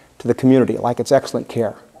that to the community like it's excellent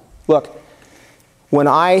care. Look, when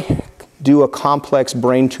I do a complex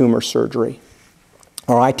brain tumor surgery,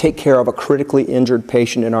 or I take care of a critically injured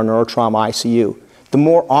patient in our neurotrauma ICU, the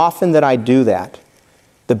more often that I do that,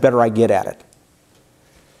 the better I get at it.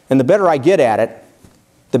 And the better I get at it,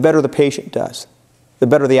 the better the patient does, the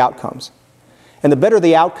better the outcomes. And the better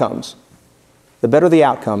the outcomes, the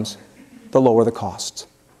lower the costs.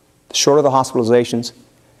 The shorter the hospitalizations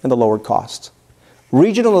and the lower costs.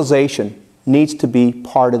 Regionalization needs to be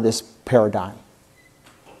part of this paradigm.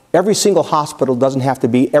 Every single hospital doesn't have to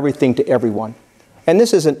be everything to everyone. And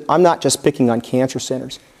this isn't, I'm not just picking on cancer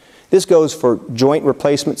centers. This goes for joint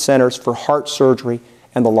replacement centers, for heart surgery,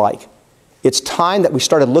 and the like. It's time that we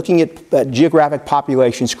started looking at geographic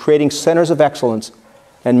populations, creating centers of excellence,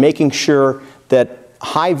 and making sure that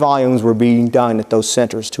high volumes were being done at those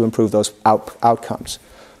centers to improve those outcomes.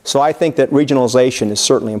 So I think that regionalization is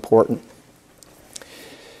certainly important.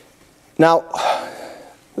 Now,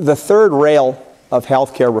 the third rail of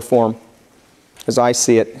healthcare reform, as I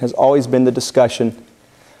see it, has always been the discussion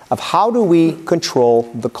of how do we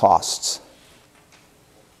control the costs.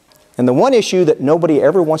 And the one issue that nobody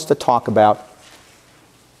ever wants to talk about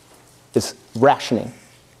is rationing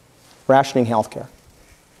healthcare.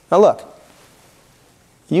 Now look,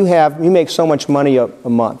 you make so much money a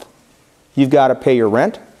month. You've got to pay your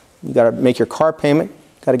rent, you've got to make your car payment,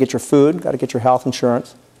 got to get your food, got to get your health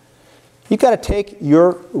insurance. You've got to take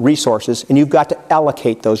your resources and you've got to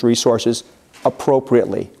allocate those resources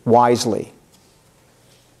appropriately, wisely.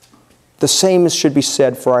 The same should be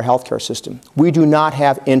said for our healthcare system. We do not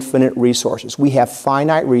have infinite resources. We have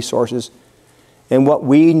finite resources, and what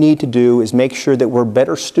we need to do is make sure that we're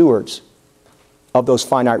better stewards of those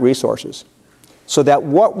finite resources, so that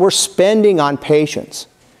what we're spending on patients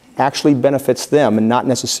actually benefits them and not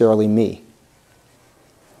necessarily me.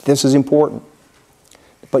 This is important.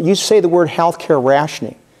 But you say the word healthcare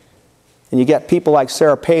rationing, and you get people like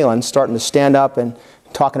Sarah Palin starting to stand up and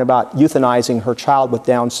talking about euthanizing her child with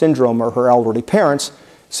Down syndrome or her elderly parents,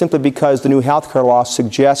 simply because the new healthcare law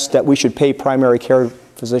suggests that we should pay primary care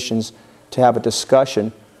physicians to have a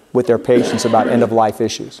discussion with their patients about end-of-life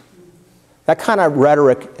issues. That kind of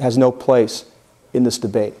rhetoric has no place in this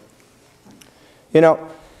debate. You know,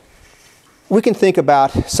 we can think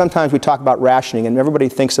about, sometimes we talk about rationing, and everybody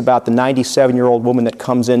thinks about the 97-year-old woman that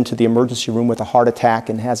comes into the emergency room with a heart attack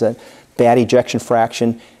and has a bad ejection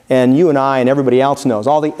fraction, and you and I and everybody else knows,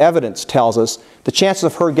 all the evidence tells us the chances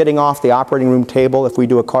of her getting off the operating room table if we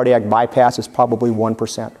do a cardiac bypass is probably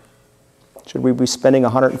 1%. Should we be spending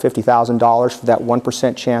 $150,000 for that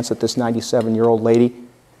 1% chance that this 97-year-old lady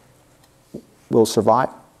will survive?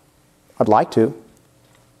 I'd like to.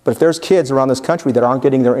 But if there's kids around this country that aren't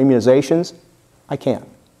getting their immunizations, I can't.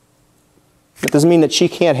 That doesn't mean that she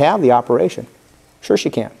can't have the operation. Sure she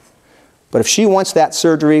can. But if she wants that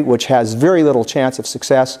surgery, which has very little chance of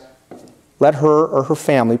success, let her or her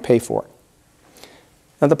family pay for it.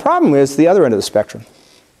 Now the problem is the other end of the spectrum.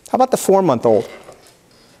 How about the 4-month-old?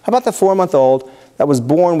 How about the 4-month-old that was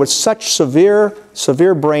born with such severe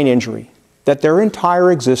brain injury that their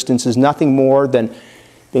entire existence is nothing more than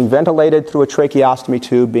being ventilated through a tracheostomy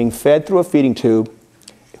tube, being fed through a feeding tube,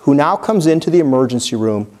 who now comes into the emergency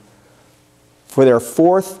room for their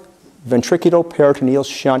 4th ventricular peritoneal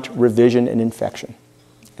shunt revision and infection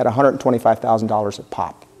at $125,000 a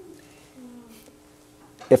pop.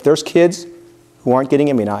 If there's kids who aren't getting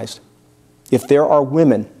immunized, if there are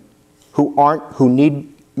women who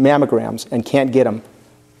need mammograms and can't get them,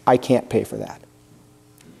 I can't pay for that.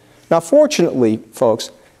 Now fortunately,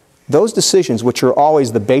 folks, those decisions, which are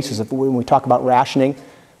always the basis of when we talk about rationing,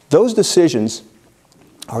 those decisions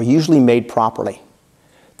are usually made properly.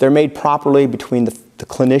 They're made properly between the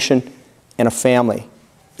clinician and a family.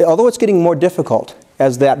 Although it's getting more difficult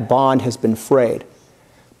as that bond has been frayed.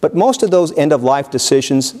 But most of those end-of-life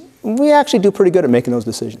decisions, we actually do pretty good at making those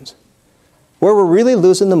decisions. Where we're really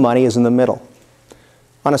losing the money is in the middle.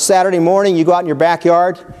 On a Saturday morning, you go out in your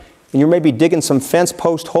backyard, and you're maybe digging some fence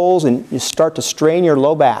post holes, and you start to strain your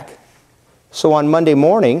low back. So on Monday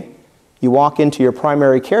morning, you walk into your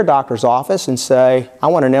primary care doctor's office and say, I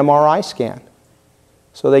want an MRI scan.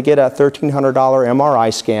 So they get a $1,300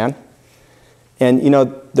 MRI scan. And you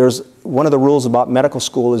know, there's one of the rules about medical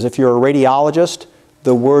school is if you're a radiologist,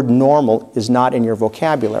 the word normal is not in your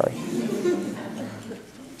vocabulary.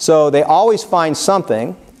 So they always find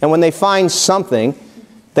something, and when they find something,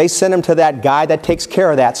 they send them to that guy that takes care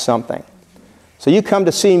of that something. So you come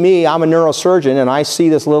to see me, I'm a neurosurgeon, and I see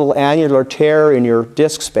this little annular tear in your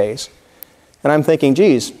disc space. And I'm thinking,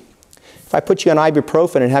 geez, if I put you on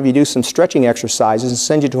ibuprofen and have you do some stretching exercises and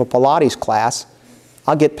send you to a Pilates class,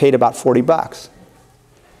 I'll get paid about 40 bucks.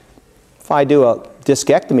 If I do a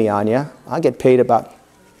discectomy on you, I'll get paid about,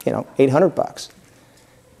 800 bucks.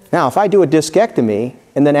 Now, if I do a discectomy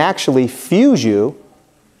and then actually fuse you,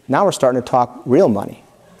 now we're starting to talk real money.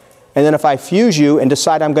 And then if I fuse you and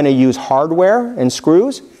decide I'm going to use hardware and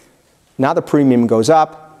screws, now the premium goes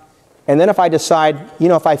up. And then if I decide,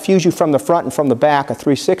 if I fuse you from the front and from the back, a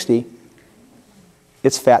 360,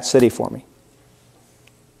 it's Fat City for me.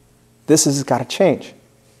 This has got to change.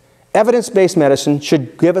 Evidence-based medicine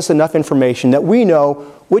should give us enough information that we know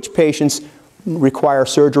which patients require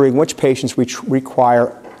surgery and which patients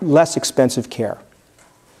require less expensive care.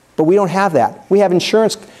 But we don't have that. We have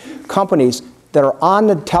insurance companies that are on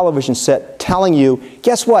the television set telling you,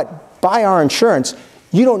 guess what? Buy our insurance.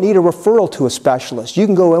 You don't need a referral to a specialist. You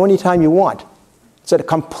can go anytime you want. It's a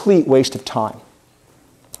complete waste of time.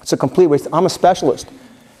 It's a complete waste. I'm a specialist,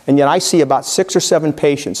 and yet I see about 6 or 7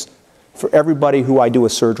 patients for everybody who I do a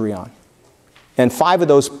surgery on. And 5 of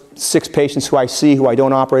those 6 patients who I see who I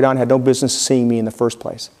don't operate on had no business seeing me in the first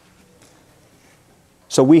place.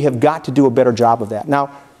 So we have got to do a better job of that.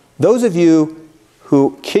 Now, those of you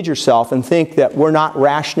who kid yourself and think that we're not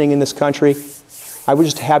rationing in this country, I would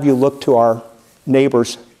just have you look to our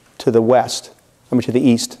neighbors to the west, to the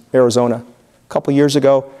east, Arizona. A couple years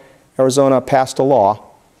ago, Arizona passed a law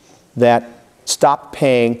that stopped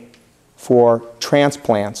paying for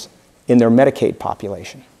transplants in their Medicaid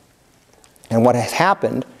population. And what has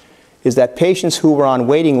happened is that patients who were on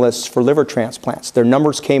waiting lists for liver transplants, their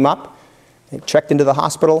numbers came up, they checked into the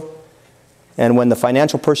hospital, and when the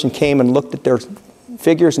financial person came and looked at their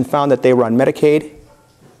figures and found that they were on Medicaid,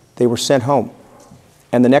 they were sent home.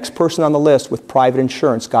 And the next person on the list with private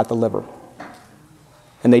insurance got the liver.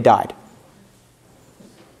 And they died.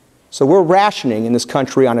 So we're rationing in this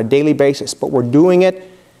country on a daily basis, but we're doing it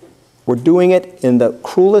in the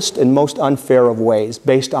cruelest and most unfair of ways,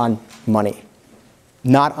 based on money,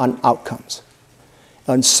 not on outcomes.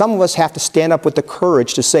 And some of us have to stand up with the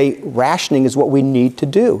courage to say rationing is what we need to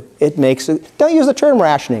do. Don't use the term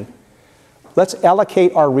rationing. Let's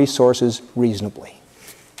allocate our resources reasonably.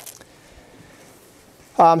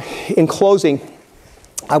 In closing,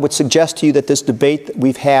 I would suggest to you that this debate that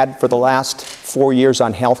we've had for the last 4 years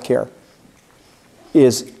on health care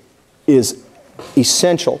is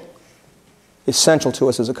essential to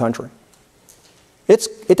us as a country.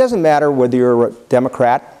 It doesn't matter whether you're a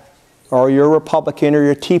Democrat or you're a Republican or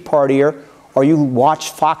you're a Tea Partier or you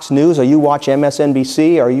watch Fox News or you watch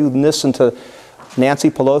MSNBC or you listen to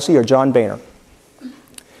Nancy Pelosi or John Boehner.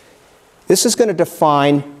 This is going to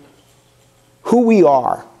define who we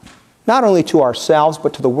are, not only to ourselves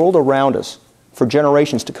but to the world around us for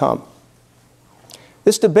generations to come.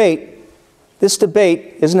 This debate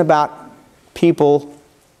isn't about people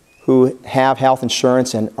who have health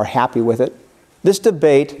insurance and are happy with it. This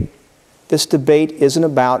debate isn't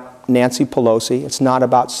about Nancy Pelosi. It's not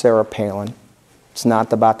about Sarah Palin. It's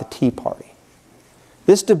not about the Tea Party.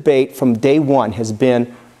 This debate from day one has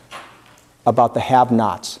been about the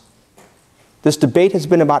have-nots. This debate has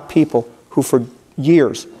been about people who for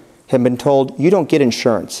years have been told, you don't get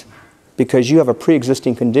insurance because you have a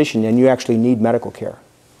pre-existing condition and you actually need medical care.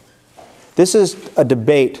 This is a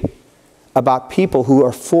debate about people who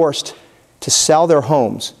are forced to sell their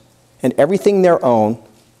homes and everything they own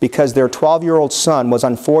because their 12-year-old son was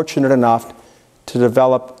unfortunate enough to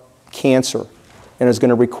develop cancer and is going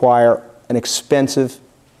to require an expensive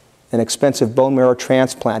bone marrow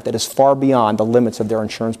transplant that is far beyond the limits of their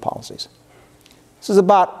insurance policies.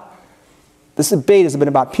 This debate has been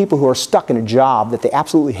about people who are stuck in a job that they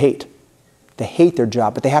absolutely hate. They hate their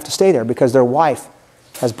job, but they have to stay there because their wife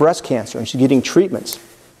has breast cancer and she's getting treatments.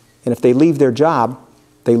 And if they leave their job,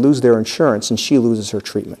 they lose their insurance and she loses her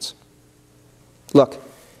treatments. Look,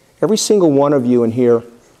 every single one of you in here,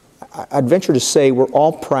 I'd venture to say we're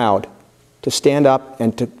all proud to stand up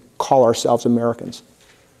and to call ourselves Americans.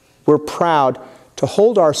 We're proud to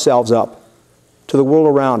hold ourselves up to the world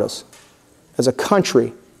around us as a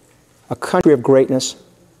country of greatness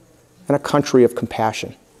and a country of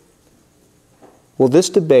compassion. Well, this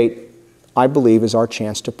debate, I believe, is our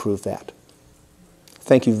chance to prove that.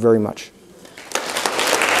 Thank you very much.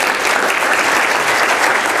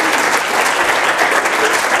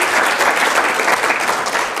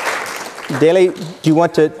 Daley, do you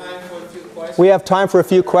want to? We have time for a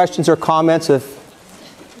few questions or comments.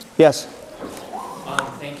 Yes.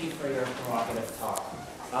 Thank you for your provocative talk.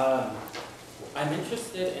 I'm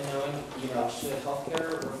interested in knowing, should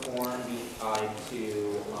healthcare reform be tied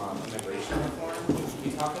to immigration reform?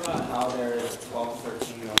 You talked about how there's 12 to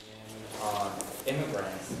 13 million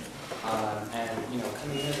immigrants, and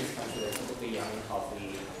coming into this country, they're typically young and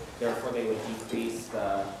healthy. Therefore, they would decrease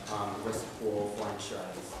the risk pool for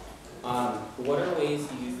insurance. What are ways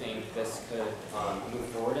do you think this could move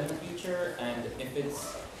forward in the future? And if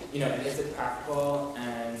it's, is it practical?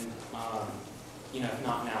 And, if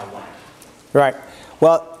not now, when? Right.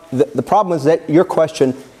 Well, the problem is that your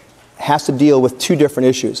question has to deal with two different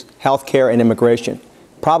issues, healthcare and immigration.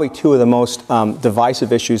 Probably two of the most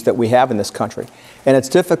divisive issues that we have in this country. And it's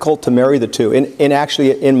difficult to marry the two.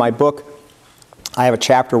 Actually, in my book, I have a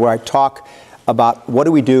chapter where I talk about what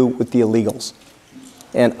do we do with the illegals.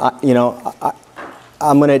 And,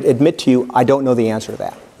 I'm going to admit to you, I don't know the answer to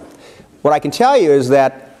that. What I can tell you is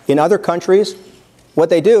that in other countries, what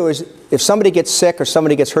they do is if somebody gets sick or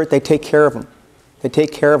somebody gets hurt, they take care of them. They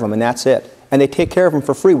take care of them, and that's it. And they take care of them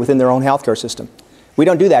for free within their own healthcare system. We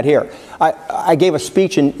don't do that here. I gave a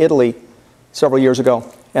speech in Italy several years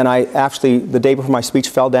ago, and I actually, the day before my speech,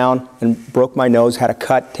 fell down and broke my nose, had a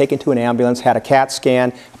cut, taken to an ambulance, had a CAT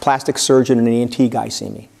scan, a plastic surgeon and an ENT guy see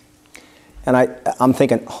me. And I'm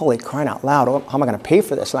thinking, holy crying out loud, how am I going to pay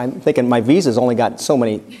for this? And I'm thinking my visa's only got so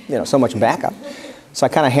much backup. So I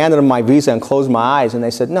kind of handed them my visa and closed my eyes, and they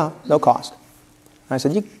said, no cost. And I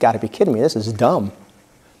said, you got to be kidding me, this is dumb.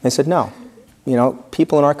 And they said, no,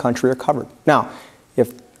 people in our country are covered. Now,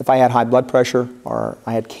 if I had high blood pressure or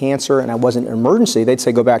I had cancer and I wasn't in an emergency, they'd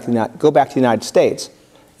say go back to the United States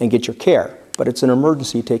and get your care. But it's an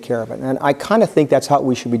emergency, take care of it. And I kind of think that's how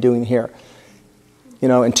we should be doing here.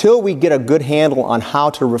 Until we get a good handle on how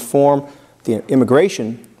to reform the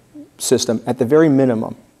immigration system, at the very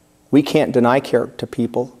minimum, we can't deny care to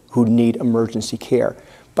people who need emergency care.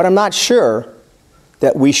 But I'm not sure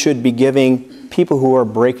that we should be giving people who are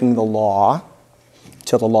breaking the law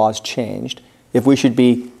till the law is changed, if we should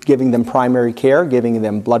be giving them primary care, giving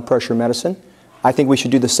them blood pressure medicine. I think we should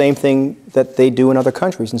do the same thing that they do in other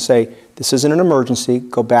countries and say, this isn't an emergency,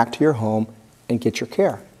 go back to your home and get your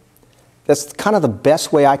care. That's kind of the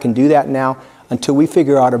best way I can do that now until we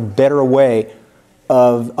figure out a better way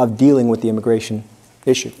of dealing with the immigration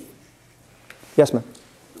issue. Yes, ma'am?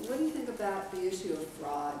 What do you think about the issue of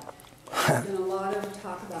fraud? There's been a lot of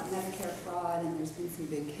talk about Medicare fraud, and there's been some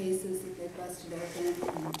big cases that they've busted open.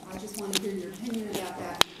 And I just want to hear your opinion about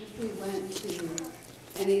that. If we went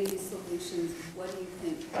to any of these solutions, what do you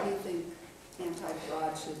think? How do you think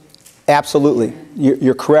anti-fraud should? Absolutely,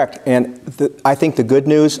 you're correct. And I think the good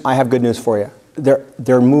news, I have good news for you.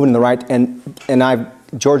 They're moving in the right, and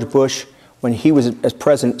George Bush, when he was as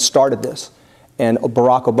president, started this. And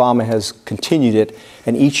Barack Obama has continued it.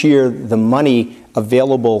 And each year, the money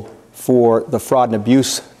available for the fraud and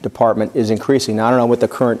abuse department is increasing. Now, I don't know what the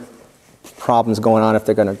current problems going on, if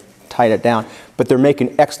they're going to tighten it down. But they're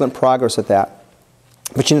making excellent progress at that.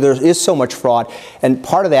 But, there is so much fraud. And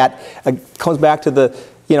part of that comes back to the,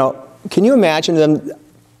 can you imagine them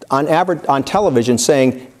on television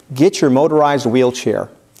saying, get your motorized wheelchair.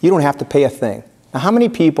 You don't have to pay a thing. Now, how many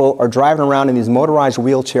people are driving around in these motorized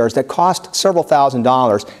wheelchairs that cost several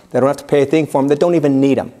 $1,000s that don't have to pay a thing for them, that don't even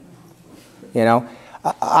need them?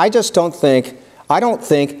 I don't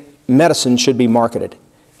think medicine should be marketed.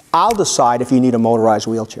 I'll decide if you need a motorized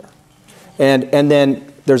wheelchair. And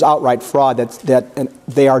then there's outright fraud and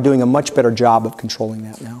they are doing a much better job of controlling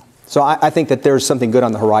that now. So I think that there's something good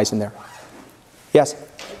on the horizon there. Yes?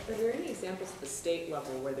 Are there any examples at the state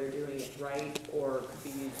level where they're doing it right or could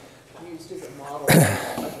be used as a model of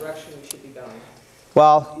a direction we should be going?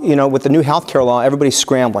 Well, with the new health care law, everybody's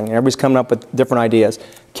scrambling and everybody's coming up with different ideas.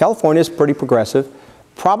 California is pretty progressive.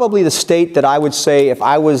 Probably the state that I would say, if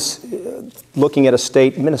I was looking at a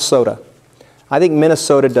state, Minnesota. I think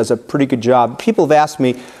Minnesota does a pretty good job. People have asked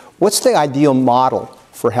me, what's the ideal model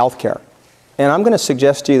for health care? And I'm going to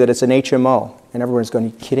suggest to you that it's an HMO. And everyone's going, are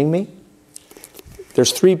you kidding me?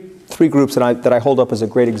 There's three groups that I hold up as a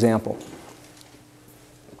great example.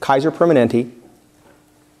 Kaiser Permanente,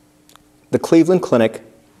 the Cleveland Clinic,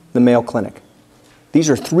 the Mayo Clinic. These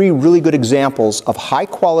are 3 really good examples of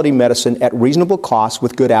high-quality medicine at reasonable costs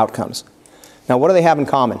with good outcomes. Now, what do they have in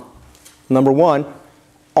common? Number 1,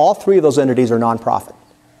 all 3 of those entities are nonprofit.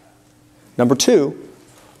 Number 2,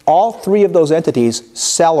 all 3 of those entities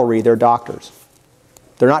salary their doctors.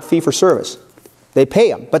 They're not fee-for-service. They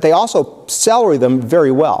pay them, but they also salary them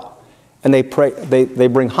very well. And they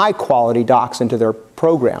bring high-quality docs into their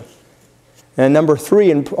program. And number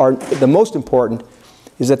 3, the most important,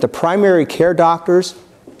 is that the primary care doctors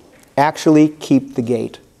actually keep the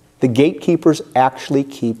gate. The gatekeepers actually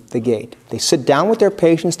keep the gate. They sit down with their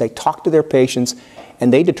patients, they talk to their patients,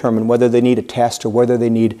 and they determine whether they need a test or whether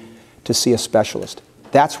they need to see a specialist.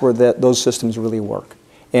 That's where those systems really work.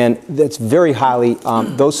 And that's very highly,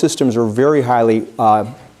 those systems are very highly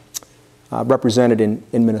represented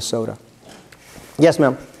in Minnesota. Yes,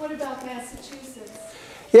 ma'am? What about Massachusetts?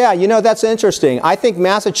 Yeah, you know, that's interesting. I think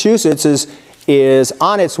Massachusetts is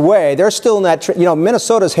on its way. They're still in that, you know,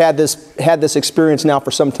 Minnesota's had this experience now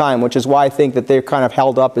for some time, which is why I think that they're kind of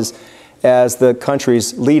held up as the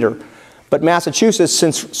country's leader. But Massachusetts,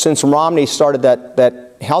 since Romney started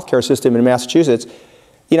that healthcare system in Massachusetts,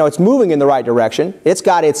 you know, it's moving in the right direction. It's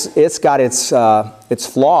got its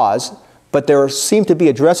flaws, but there seem to be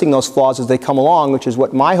addressing those flaws as they come along, which is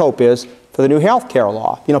what my hope is for the new healthcare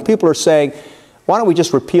law. You know, people are saying, why don't we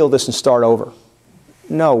just repeal this and start over?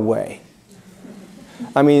 No way.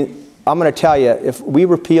 I mean, I'm going to tell you, if we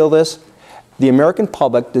repeal this, the American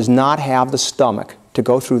public does not have the stomach to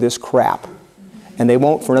go through this crap, and they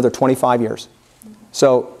won't for another 25 years.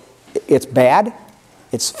 So it's bad,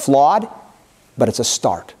 it's flawed, but it's a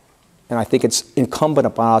start. And I think it's incumbent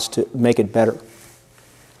upon us to make it better.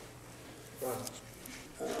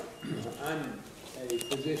 I'm a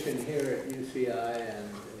physician here at UCI and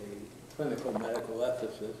a clinical medical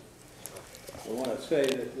ethicist. I want to say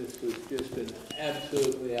that this was just an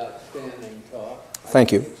absolutely outstanding talk.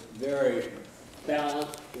 Thank you. It's very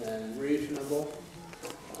balanced and reasonable.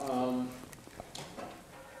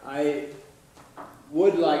 I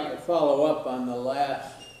would like to follow up on the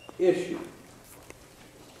last issue,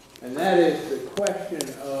 and that is the question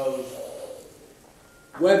of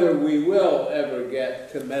whether we will ever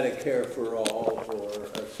get to Medicare for all or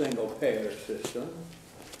a single-payer system,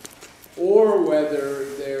 or whether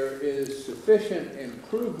there is sufficient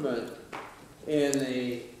improvement in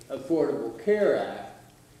the Affordable Care Act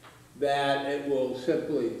that it will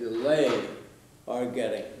simply delay our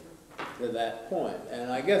getting to that point.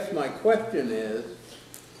 And I guess my question is,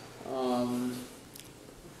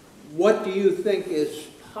 what do you think is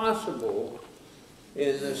possible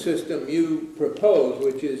in the system you propose,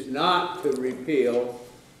 which is not to repeal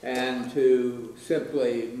and to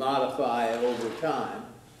simply modify over time,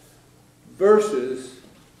 versus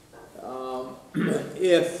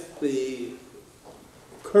if the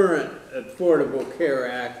current Affordable Care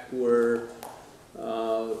Act were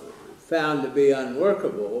found to be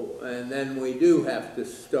unworkable, and then we do have to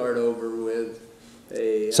start over with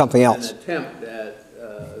Something else. an attempt at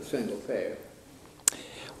single payer.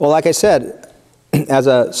 Well, like I said, as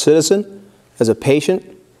a citizen, as a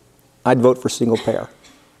patient, I'd vote for single payer.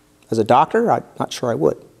 As a doctor, I'm not sure I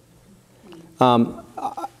would.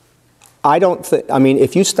 I don't think, I mean,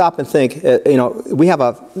 if you stop and think, you know, we have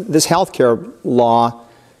this healthcare law,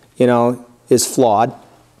 you know, is flawed,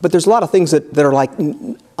 but there's a lot of things that are like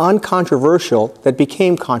uncontroversial that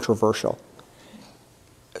became controversial.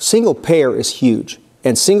 Single payer is huge,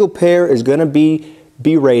 and single payer is going to be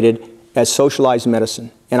rated as socialized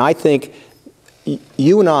medicine. And I think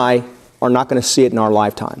you and I are not going to see it in our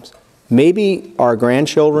lifetimes. Maybe our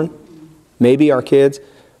grandchildren, maybe our kids,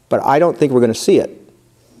 but I don't think we're going to see it.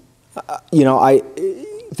 You know,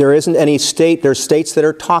 there isn't any state, there's states that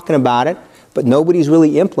are talking about it, but nobody's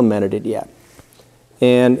really implemented it yet.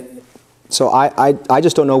 And so I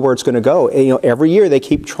just don't know where it's going to go. And, you know, every year they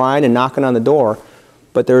keep trying and knocking on the door,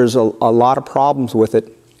 but there's a lot of problems with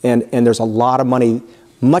it, and there's a lot of money,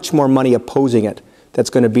 much more money opposing it. That's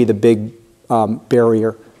going to be the big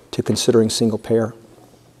barrier to considering single payer.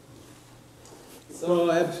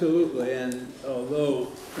 So absolutely, and although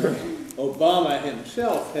Obama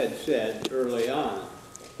himself had said early on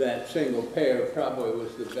that single payer probably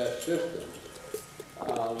was the best system,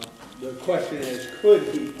 the question is, could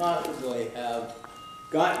he possibly have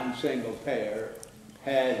gotten single payer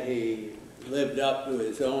had he lived up to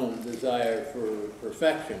his own desire for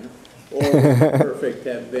perfection, or would perfect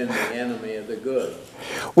have been the enemy of the good?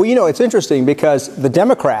 Well, you know, it's interesting because the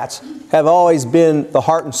Democrats have always been the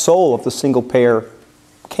heart and soul of the single payer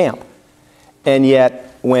camp. And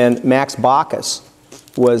yet, when Max Baucus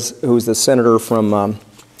who's the senator from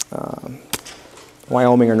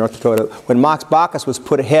Wyoming or North Dakota, when Max Baucus was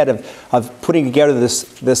put ahead of putting together this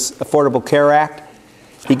Affordable Care Act,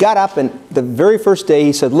 he got up and the very first day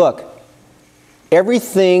he said, look,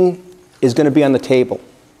 everything is going to be on the table.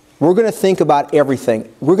 We're going to think about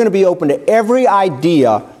everything. We're going to be open to every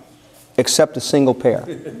idea except a single payer.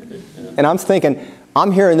 And I'm thinking,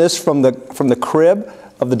 I'm hearing this from the crib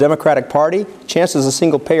of the Democratic Party. Chances a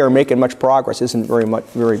single payer making much progress isn't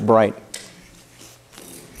very bright.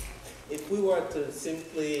 If we were to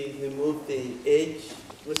simply remove the age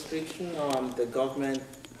restriction on the government,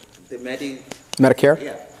 the Medicare?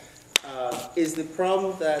 Yeah. Is the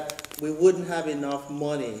problem that we wouldn't have enough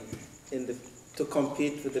money to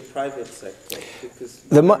compete with the private sector because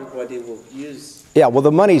everybody will use. Yeah, well,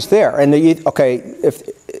 the money's there, and okay,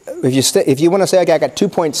 if you want to say, okay, I got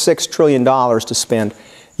 $2.6 trillion to spend,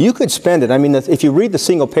 you could spend it. I mean, if you read the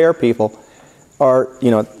single payer people, or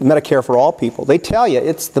Medicare for all people, they tell you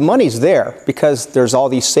the money's there because there's all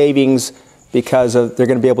these savings because they're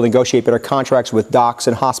going to be able to negotiate better contracts with docs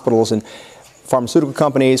and hospitals and pharmaceutical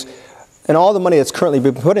companies. And all the money that's currently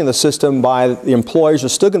being put in the system by the employers are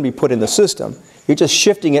still going to be put in the system. You're just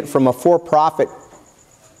shifting it from a for-profit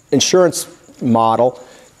insurance model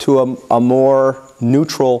to a more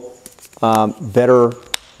neutral, better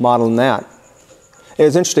model than that. It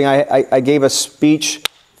was interesting. I gave a speech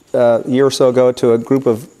a year or so ago to a group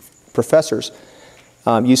of professors,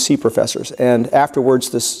 UC professors, and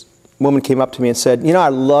afterwards this woman came up to me and said, I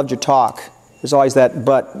loved your talk. There's always that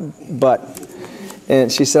but.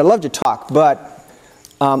 And she said, I loved your talk, but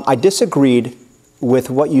I disagreed with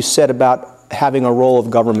what you said about having a role of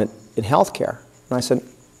government in healthcare. And I said,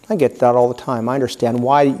 I get that all the time. I understand.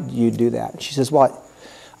 Why you do that? And she says, well,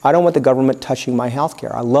 I don't want the government touching my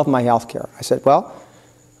healthcare. I love my healthcare. I said, well,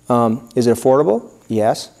 is it affordable?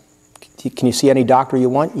 Yes. Can you see any doctor you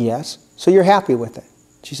want? Yes. So you're happy with it?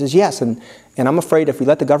 She says, yes. And I'm afraid if we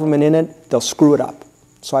let the government in it, they'll screw it up.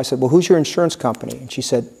 So I said, well, who's your insurance company? And she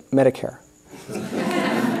said, Medicare.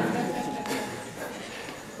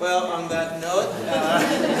 Well, on that note,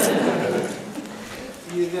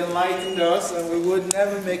 you've enlightened us, and we would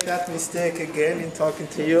never make that mistake again in talking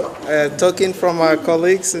to you. Talking from our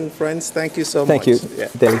colleagues and friends, thank you so much. Thank you,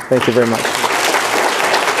 Dave. Thank you very much.